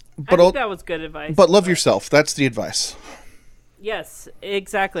I think that was good advice. But love yourself. That's the advice. Yes,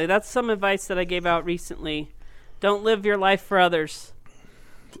 exactly. That's some advice that I gave out recently. Don't live your life for others.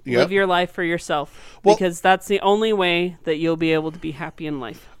 Yep. Live your life for yourself. Well, because that's the only way that you'll be able to be happy in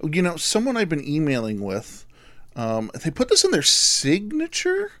life. You know, someone I've been emailing with, they put this in their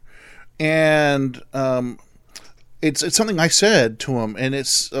signature, and It's something I said to him, and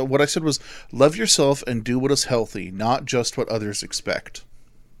it's what I said was, love yourself and do what is healthy, not just what others expect.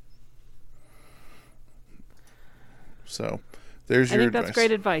 So, there's your advice. I think that's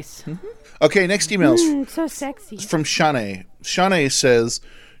great advice. Okay, next email's So sexy. from Shanae. Shanae says,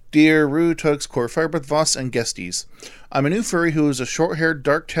 Dear Rue, Tugs, Core Firebreath, Voss, and Guesties, I'm a new furry who is a short-haired,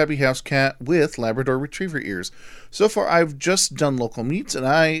 dark tabby house cat with Labrador Retriever ears. So far, I've just done local meets, and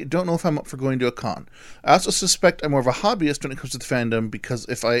I don't know if I'm up for going to a con. I also suspect I'm more of a hobbyist when it comes to the fandom, because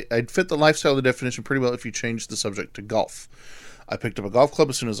I'd fit the lifestyle of the definition pretty well if you changed the subject to golf. I picked up a golf club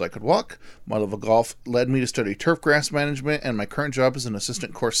as soon as I could walk. My love of golf led me to study turf grass management, and my current job is an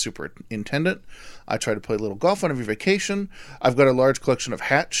assistant course superintendent. I try to play a little golf on every vacation. I've got a large collection of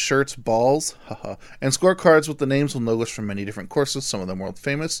hats, shirts, balls, and scorecards with the names and logos from many different courses, some of them world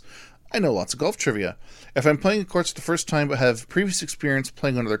famous. I know lots of golf trivia. If I'm playing a course for the first time but have previous experience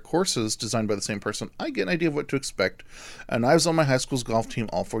playing on other courses designed by the same person, I get an idea of what to expect, and I was on my high school's golf team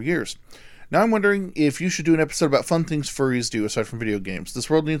all 4 years. Now I'm wondering if you should do an episode about fun things furries do aside from video games. This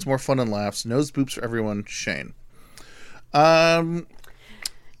world needs more fun and laughs. Nose boops for everyone, Shane. I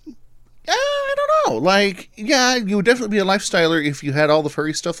don't know. Like, yeah, you would definitely be a lifestyler if you had all the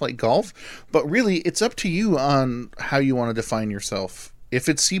furry stuff like golf, but really, it's up to you on how you want to define yourself. If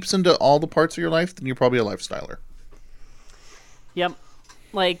it seeps into all the parts of your life, then you're probably a lifestyler. Yep.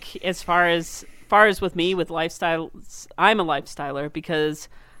 Like, as far as with me, with lifestyles, I'm a lifestyler because...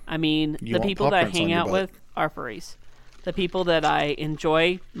 I mean, the people that I hang out with are furries. The people that I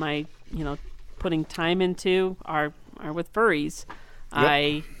enjoy putting time into are with furries. Yep.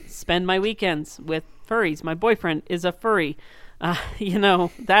 I spend my weekends with furries. My boyfriend is a furry. That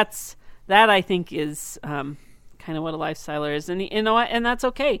I think is kind of what a lifestyler is. And and that's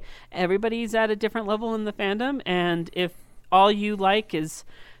okay. Everybody's at a different level in the fandom, and if all you like is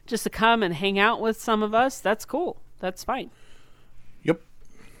just to come and hang out with some of us, that's cool. That's fine. Yep.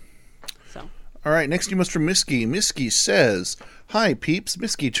 So. All right, next email is from Misky. Misky says, Hi, peeps.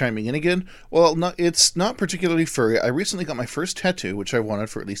 Misky chiming in again. Well, it's not particularly furry. I recently got my first tattoo, which I wanted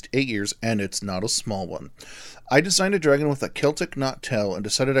for at least 8 years, and it's not a small one. I designed a dragon with a Celtic knot tail and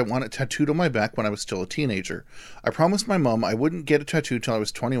decided I wanted it tattooed on my back when I was still a teenager. I promised my mom I wouldn't get a tattoo till I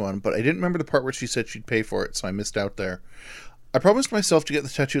was 21, but I didn't remember the part where she said she'd pay for it, so I missed out there. I promised myself to get the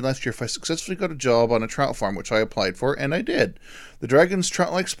tattoo last year if I successfully got a job on a trout farm, which I applied for, and I did. The dragon's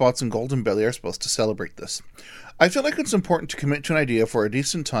trout-like spots and golden belly are supposed to celebrate this. I feel like it's important to commit to an idea for a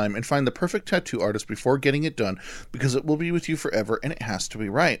decent time and find the perfect tattoo artist before getting it done, because it will be with you forever and it has to be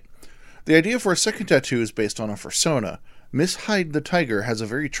right. The idea for a second tattoo is based on a fursona. Miss Hyde the tiger has a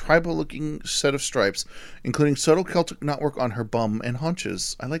very tribal-looking set of stripes, including subtle Celtic knotwork on her bum and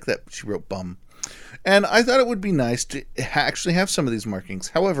haunches. I like that she wrote bum. And I thought it would be nice to actually have some of these markings.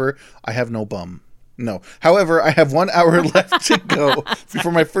 However, I have no bum. No. However, I have 1 hour left to go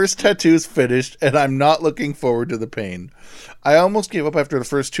before my first tattoo is finished, and I'm not looking forward to the pain. I almost gave up after the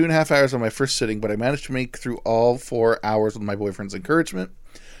first 2.5 hours of my first sitting, but I managed to make through all 4 hours with my boyfriend's encouragement.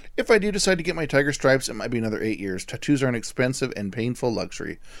 If I do decide to get my tiger stripes, it might be another 8 years. Tattoos are an expensive and painful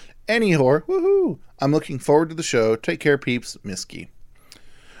luxury. Anyhow, woohoo! I'm looking forward to the show. Take care, peeps. Misky.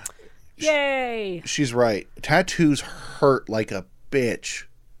 Yay! She's right. Tattoos hurt like a bitch.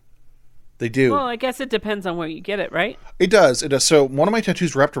 They do. Well, I guess it depends on where you get it, right? It does. It does. So one of my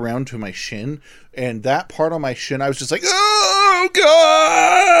tattoos wrapped around to my shin, and that part on my shin, I was just like, oh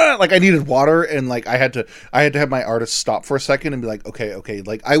god! Like I needed water, and like I had to have my artist stop for a second and be like, okay.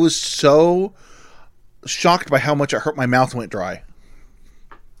 Like I was so shocked by how much it hurt. My mouth went dry.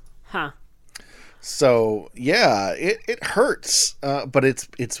 Huh. So yeah, it hurts, but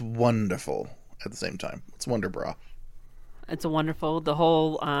it's wonderful at the same time. It's Wonder Bra. It's a wonderful the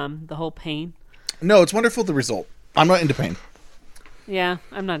whole pain. No, it's wonderful the result. I'm not into pain. Yeah,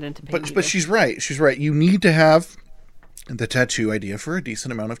 I'm not into pain. But she's right. She's right. You need to have the tattoo idea for a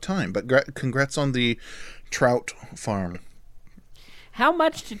decent amount of time. But congrats on the trout farm. How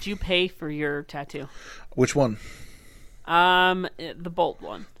much did you pay for your tattoo? Which one? The Bolt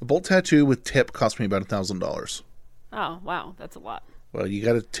one. The Bolt tattoo with tip cost me about $1,000. Oh, wow. That's a lot. Well, you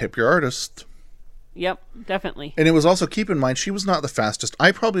got to tip your artist. Yep, definitely. And it was also, keep in mind, she was not the fastest.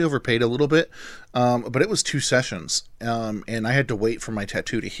 I probably overpaid a little bit, but it was 2 sessions. And I had to wait for my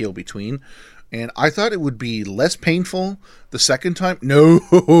tattoo to heal between. And I thought it would be less painful the second time. No,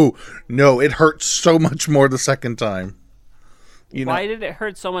 it hurt so much more the second time. Why did it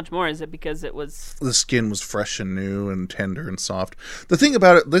hurt so much more? Is it because it was... The skin was fresh and new and tender and soft. The thing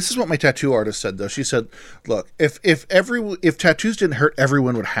about it, this is what my tattoo artist said, though. She said, look, if tattoos didn't hurt,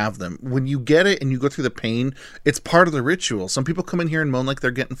 everyone would have them. When you get it and you go through the pain, it's part of the ritual. Some people come in here and moan like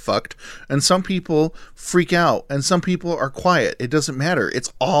they're getting fucked, and some people freak out, and some people are quiet. It doesn't matter.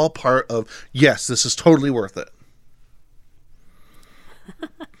 It's all part of, yes, this is totally worth it.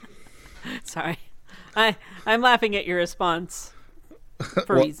 Sorry. I'm laughing at your response.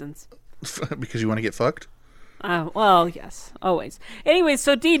 For reasons. Because you want to get fucked? Well, yes, always. Anyway,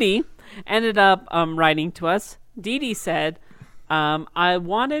 so Dee Dee ended up writing to us. Dee Dee said, I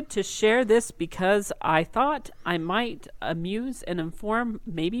wanted to share this because I thought I might amuse and inform,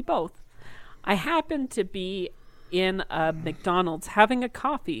 maybe both. I happened to be in a McDonald's having a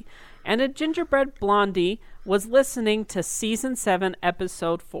coffee, and a gingerbread blondie was listening to Season 7,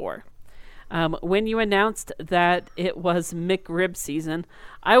 Episode 4. When you announced that it was McRib season,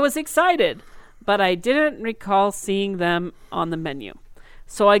 I was excited, but I didn't recall seeing them on the menu.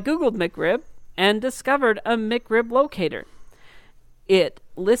 So I Googled McRib and discovered a McRib locator. It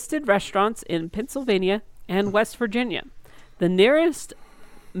listed restaurants in Pennsylvania and West Virginia. The nearest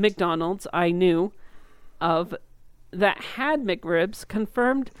McDonald's I knew of that had McRibs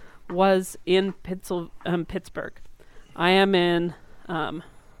confirmed was in Pittsburgh. I am in...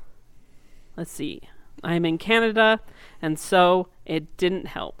 Let's see. I'm in Canada, and so it didn't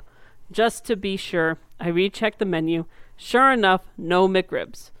help. Just to be sure, I rechecked the menu. Sure enough, no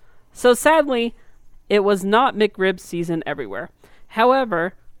McRibs. So sadly, it was not McRib season everywhere.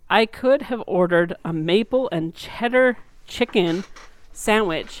 However, I could have ordered a maple and cheddar chicken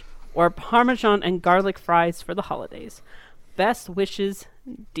sandwich or Parmesan and garlic fries for the holidays. Best wishes,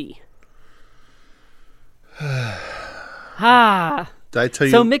 D. Did I tell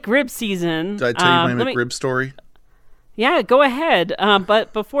you? So McRib season. Did I tell you my McRib story? Yeah, go ahead.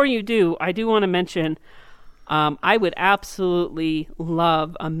 But before you do, I do want to mention I would absolutely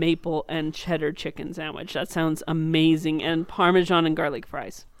love a maple and cheddar chicken sandwich. That sounds amazing. And Parmesan and garlic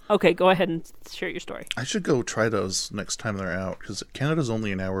fries. Okay, go ahead and share your story. I should go try those next time they're out because Canada's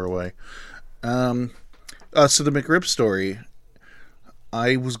only an hour away. So the McRib story,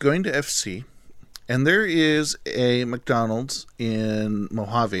 I was going to FC. And there is a McDonald's in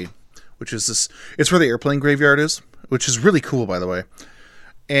Mojave, which is this... It's where the airplane graveyard is, which is really cool, by the way.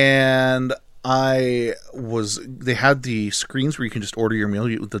 And they had the screens where you can just order your meal,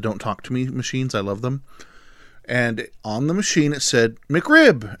 the Don't Talk to Me machines. I love them. And on the machine, it said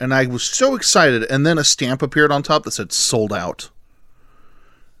McRib. And I was so excited. And then a stamp appeared on top that said sold out.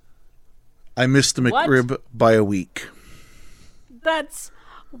 I missed the McRib by a week. That's...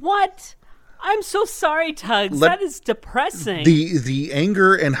 What? I'm so sorry, Tugs. That is depressing. The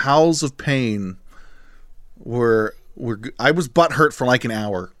anger and howls of pain were I was butthurt for like an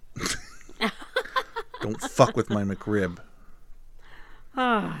hour. Don't fuck with my McRib.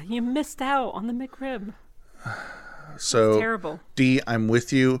 You missed out on the McRib. So that's terrible. D, I'm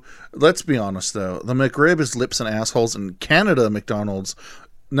with you. Let's be honest though. The McRib is lips and assholes. In Canada, McDonald's,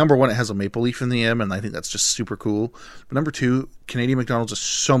 number one, it has a maple leaf in the M, and I think that's just super cool. But number two, Canadian McDonald's is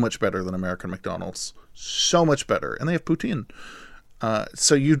so much better than American McDonald's. So much better. And they have poutine.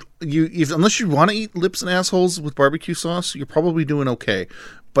 So unless you want to eat lips and assholes with barbecue sauce, you're probably doing okay.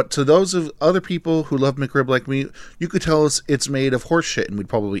 But to those of other people who love McRib like me, you could tell us it's made of horse shit and we'd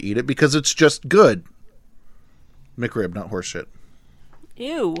probably eat it because it's just good. McRib, not horse shit.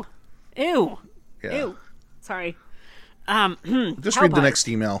 Ew. Yeah. Ew. Sorry. Just read the next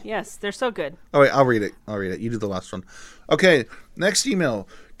email. Yes, they're so good. Oh, wait, I'll read it. You do the last one. Okay, next email.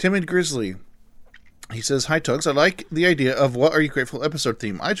 Timid Grizzly. He says, Hi, Tugs. I like the idea of What Are You Grateful episode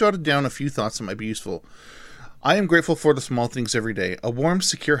theme. I jotted down a few thoughts that might be useful. I am grateful for the small things every day. A warm,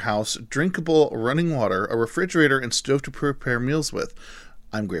 secure house, drinkable running water, a refrigerator, and stove to prepare meals with.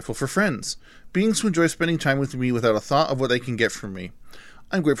 I'm grateful for friends. Beings who enjoy spending time with me without a thought of what they can get from me.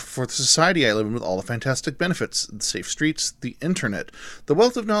 I'm grateful for the society I live in with all the fantastic benefits, the safe streets, the internet, the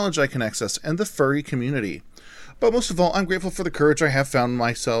wealth of knowledge I can access, and the furry community. But most of all, I'm grateful for the courage I have found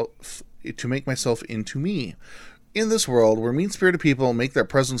myself to make myself into me. In this world, where mean-spirited people make their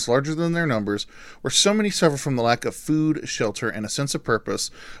presence larger than their numbers, where so many suffer from the lack of food, shelter, and a sense of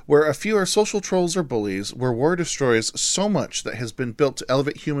purpose, where a few are social trolls or bullies, where war destroys so much that has been built to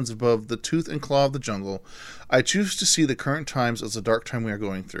elevate humans above the tooth and claw of the jungle, I choose to see the current times as a dark time we are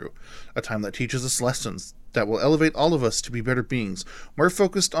going through, a time that teaches us lessons that will elevate all of us to be better beings, more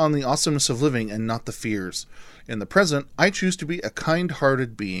focused on the awesomeness of living and not the fears. In the present, I choose to be a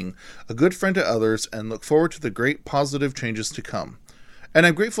kind-hearted being, a good friend to others, and look forward to the great positive changes to come. And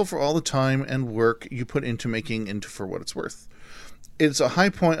I'm grateful for all the time and work you put into making into For What It's Worth. It's a high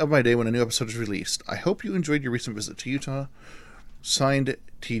point of my day when a new episode is released. I hope you enjoyed your recent visit to Utah. Signed,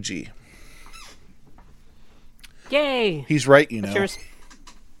 TG. Yay! He's right, you know.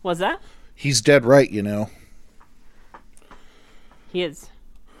 Was that? He's dead right, you know. He is.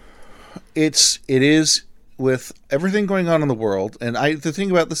 It is with everything going on in the world, and the thing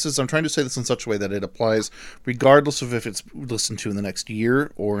about this is I'm trying to say this in such a way that it applies regardless of if it's listened to in the next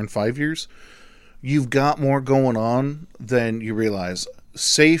year or in 5 years. You've got more going on than you realize.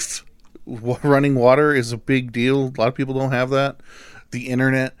 Safe running water is a big deal. A lot of people don't have that. The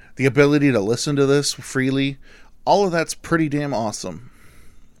internet, the ability to listen to this freely, all of that's pretty damn awesome.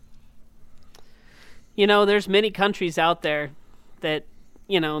 You know, there's many countries out there that,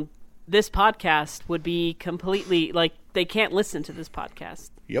 you know, this podcast would be completely, like, they can't listen to this podcast.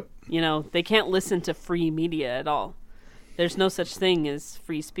 Yep. You know, they can't listen to free media at all. There's no such thing as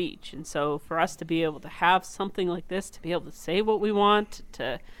free speech. And so for us to be able to have something like this, to be able to say what we want,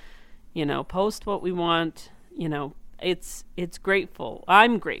 to, you know, post what we want, you know, it's grateful.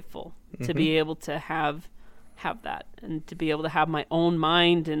 I'm grateful to be able to have that, and to be able to have my own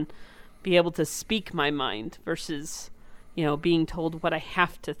mind and be able to speak my mind versus, you know, being told what I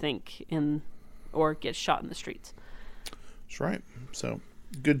have to think or get shot in the streets. That's right. So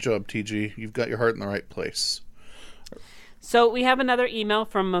good job, TG. You've got your heart in the right place. So we have another email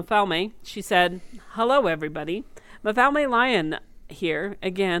from Mafalme. She said, "Hello, everybody. Mafalme Lion here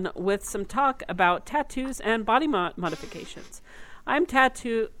again with some talk about tattoos and body modifications. I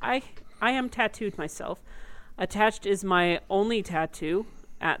am tattooed myself. Attached is my only tattoo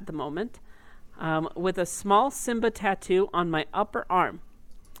at the moment, with a small Simba tattoo on my upper arm.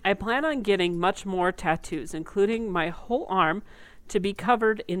 I plan on getting much more tattoos, including my whole arm to be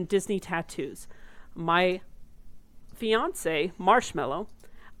covered in Disney tattoos. My fiance, Marshmallow,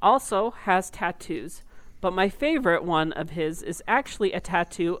 also has tattoos, but my favorite one of his is actually a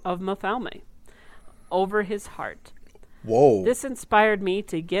tattoo of Mafalme over his heart. Whoa. This inspired me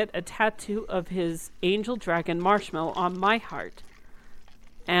to get a tattoo of his angel dragon Marshmallow on my heart.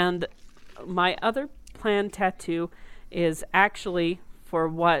 And my other planned tattoo is actually for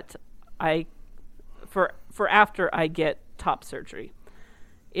after I get top surgery.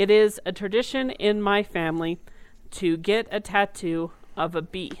 It is a tradition in my family to get a tattoo of a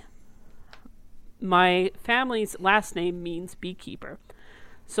bee. My family's last name means beekeeper.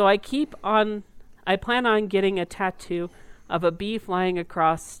 So I plan on getting a tattoo of a bee flying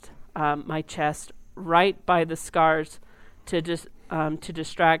across my chest right by the scars to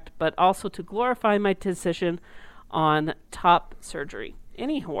distract, but also to glorify my decision on top surgery.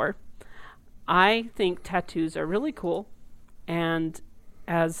 Anyhow, I think tattoos are really cool, and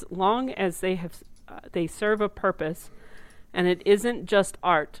as long as they serve a purpose and it isn't just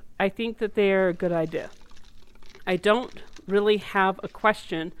art, I think that they are a good idea. I don't really have a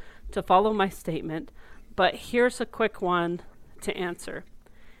question to follow my statement, but here's a quick one to answer.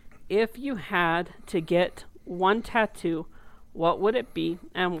 If you had to get one tattoo, what would it be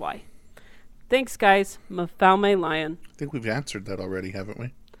and why? Thanks, guys. Mafalme Lion. I think we've answered that already, haven't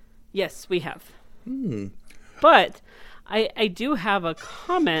we? Yes, we have. But I do have a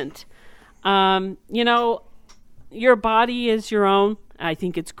comment. You know, your body is your own. I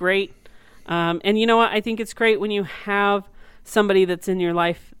think it's great. And you know what? I think it's great when you have somebody that's in your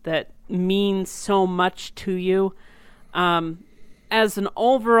life that means so much to you. As an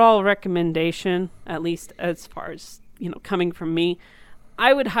overall recommendation, at least as far as, you know, coming from me,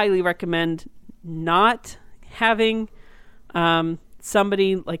 I would highly recommend not having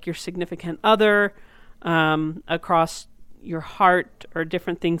somebody like your significant other across your heart or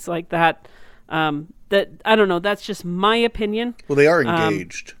different things like that. That I don't know. That's just my opinion. Well, they are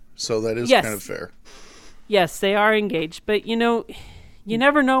engaged, so that is yes. kind of fair. Yes, they are engaged, but you know, you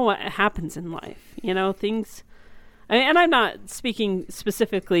never know what happens in life. You know, things. And I'm not speaking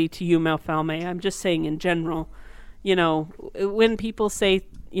specifically to you, Mafalme. I'm just saying in general. You know, when people say,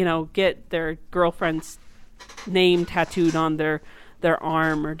 you know, get their girlfriend's name tattooed on their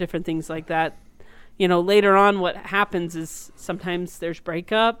arm or different things like that, you know, later on what happens is sometimes there's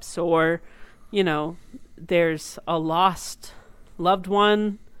breakups or, you know, there's a lost loved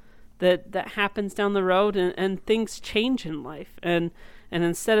one that happens down the road and things change in life. And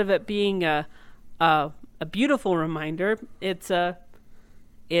instead of it being a beautiful reminder, it's a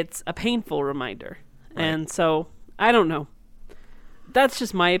painful reminder. Right. And so I don't know. That's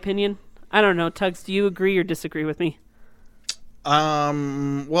just my opinion. I don't know. Tugs, do you agree or disagree with me?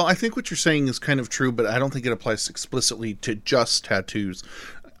 Well, I think what you're saying is kind of true, but I don't think it applies explicitly to just tattoos.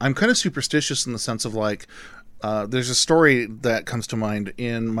 I'm kind of superstitious in the sense of, like, there's a story that comes to mind.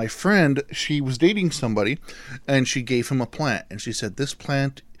 In my friend, she was dating somebody, and she gave him a plant, and she said, "This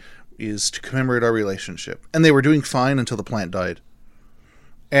plant is to commemorate our relationship." And they were doing fine until the plant died.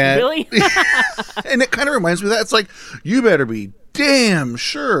 And, Really? and it kind of reminds me of that. It's like, you better be damn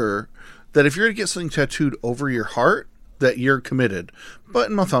sure that if you're going to get something tattooed over your heart, that you're committed. But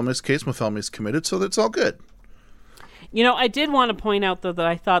in my family's case, my family's committed, so that's all good. You know, I did want to point out, though, that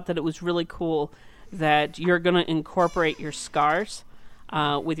I thought that it was really cool that you're going to incorporate your scars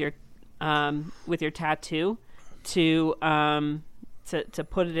with your tattoo to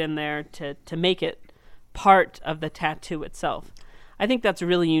put it in there to make it part of the tattoo itself. I think that's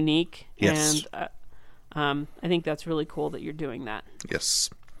really unique. Yes. And I think that's really cool that you're doing that.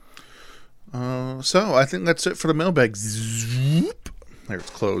 Yes. So I think that's it for the mailbag. Zoop. There, it's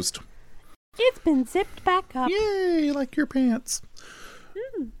closed. It's been zipped back up. Yay, like your pants.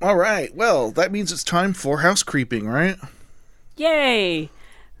 All right. Well, that means it's time for house creeping, right? Yay!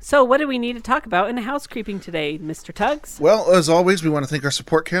 So what do we need to talk about in house creeping today, Mr. Tuggs? Well, as always, we want to thank our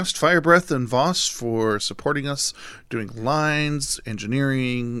support cast, Firebreath and Voss, for supporting us, doing lines,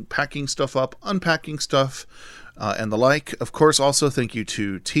 engineering, packing stuff up, unpacking stuff, and the like. Of course, also thank you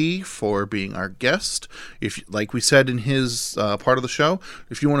to T for being our guest. If, like we said in his part of the show,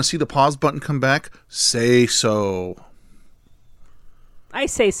 if you want to see the pause button come back, say so. I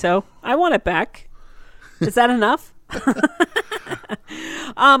say so. I want it back. Is that enough?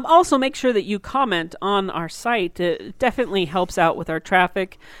 Also, make sure that you comment on our site. It definitely helps out with our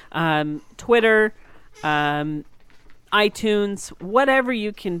traffic. Twitter, iTunes, whatever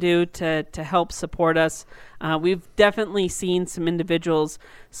you can do to help support us. We've definitely seen some individuals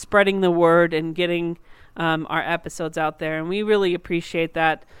spreading the word and getting our episodes out there, and we really appreciate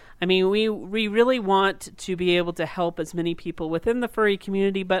that. I mean, we really want to be able to help as many people within the furry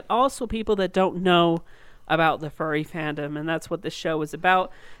community, but also people that don't know about the furry fandom, and that's what this show is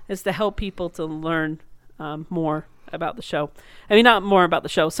about, is to help people to learn more about the show. I mean, not more about the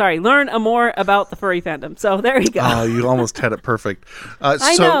show. Sorry, learn more about the furry fandom. So there you go. Oh, you almost had it perfect.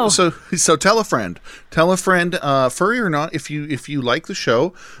 I know. So tell a friend. Tell a friend, furry or not, if you like the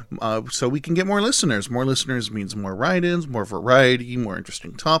show, so we can get more listeners. More listeners means more write-ins, more variety, more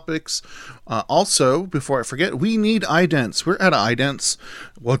interesting topics. Also, before I forget, we need idents. We're out of idents.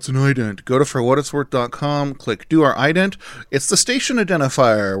 What's an ident? Go to forwhatisworth.com, click do our ident. It's the station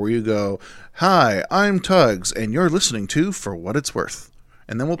identifier where you go, "Hi, I'm Tuggs, and you're listening to For What It's Worth."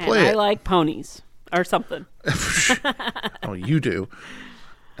 And then we'll play I it. like ponies or something. Oh, you do.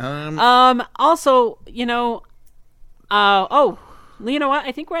 Also, you know what?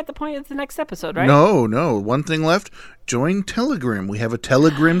 I think we're at the point of the next episode, right? No. One thing left. Join Telegram. We have a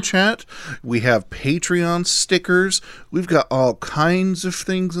Telegram chat. We have Patreon stickers. We've got all kinds of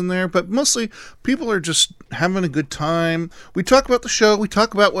things in there, but mostly people are just having a good time. We talk about the show. We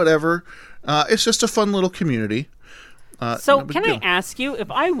talk about whatever. It's just a fun little community. So can I ask you, if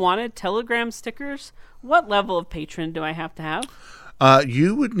I wanted Telegram stickers, what level of patron do I have to have?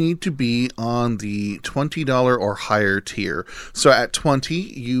 You would need to be on the $20 or higher tier. So at 20,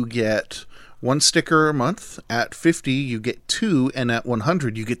 you get 1 sticker a month. At 50, you get 2. And at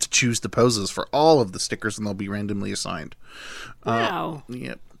 100, you get to choose the poses for all of the stickers, and they'll be randomly assigned. Wow.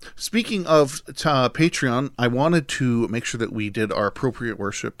 Yep. Speaking of Patreon, I wanted to make sure that we did our appropriate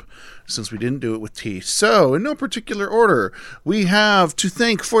worship since we didn't do it with T. So, in no particular order, we have to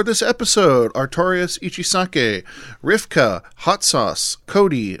thank for this episode Artorias Ichisake, Rivka, Hot Sauce,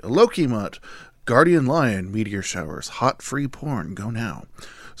 Cody, Loki Mutt, Guardian Lion, Meteor Showers, Hot Free Porn, go now.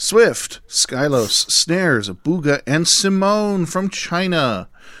 Swift, Skylos, Snares, Booga, and Simone from China.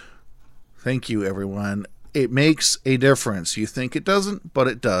 Thank you, everyone. It makes a difference. You think it doesn't, but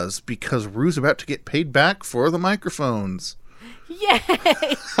it does, because Rue's about to get paid back for the microphones. Yay!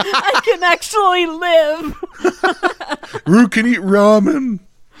 I can actually live! Rue can eat ramen!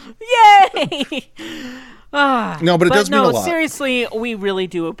 Yay! No, but it does mean a lot. Seriously, we really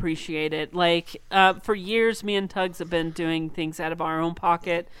do appreciate it. Like, for years, me and Tuggs have been doing things out of our own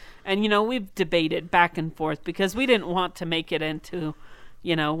pocket, and, we've debated back and forth, because we didn't want to make it into,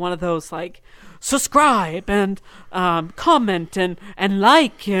 one of those, like, subscribe and comment and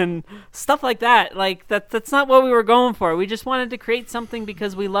like and stuff like that. Like that's not what we were going for. We just wanted to create something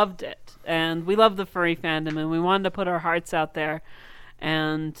because we loved it, and we love the furry fandom, and we wanted to put our hearts out there.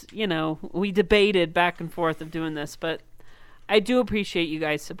 And we debated back and forth of doing this, but I do appreciate you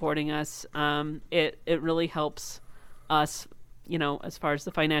guys supporting us. It really helps us, as far as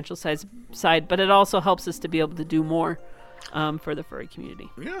the financial side, but it also helps us to be able to do more for the furry community.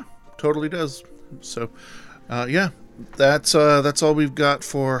 Yeah. Totally does. So, that's all we've got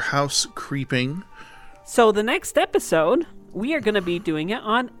for house creeping. So the next episode, we are going to be doing it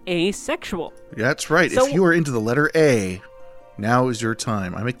on asexual. That's right. So- If you are into the letter A, now is your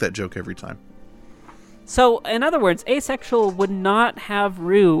time. I make that joke every time. So, in other words, asexual would not have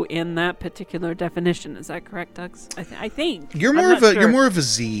Rue in that particular definition. Is that correct, Tugs? I think You're I'm more not of a sure. you're more of a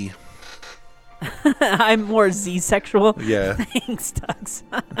Z. I'm more Z-sexual. Yeah. Thanks, Tugs.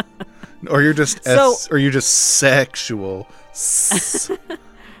 Or you're just So- or you're just sexual.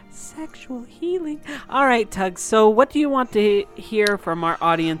 Sexual healing. All right, Tugs. So, what do you want to hear from our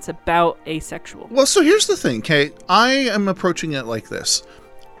audience about asexual? Well, so here's the thing, okay? I am approaching it like this.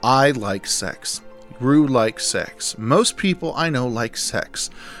 I like sex. Rue likes sex. Most people I know like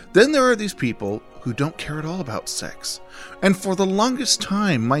sex. Then there are these people who don't care at all about sex. And for the longest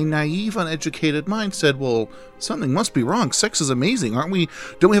time, my naive, uneducated mind said, well, something must be wrong. Sex is amazing. Don't we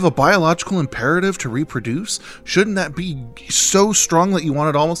have a biological imperative to reproduce? Shouldn't that be so strong that you want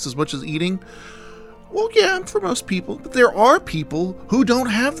it almost as much as eating? Well, yeah, for most people. But there are people who don't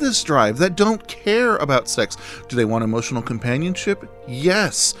have this drive, that don't care about sex. Do they want emotional companionship?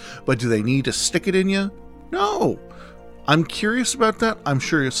 Yes. But do they need to stick it in you? No. I'm curious about that. I'm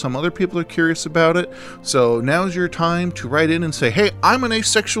sure some other people are curious about it. So now's your time to write in and say, hey, I'm an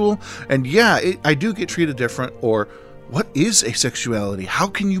asexual, and yeah, I do get treated different. Or, what is asexuality? How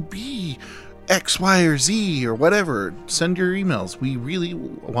can you be X, Y, or Z, or whatever? Send your emails. We really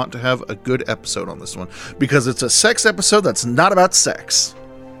want to have a good episode on this one, because it's a sex episode that's not about sex.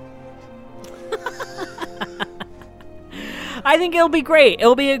 I think it'll be great.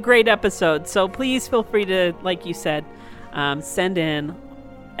 It'll be a great episode. So please feel free to, like you said, send in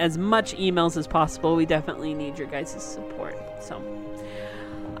as much emails as possible. We definitely need your guys' support.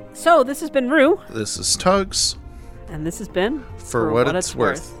 So this has been Rue. This is Tugs. And this has been For What It's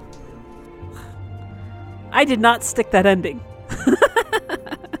Worth. I did not stick that ending.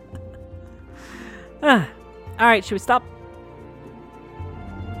 All right, should we stop?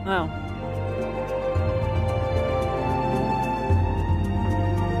 Oh.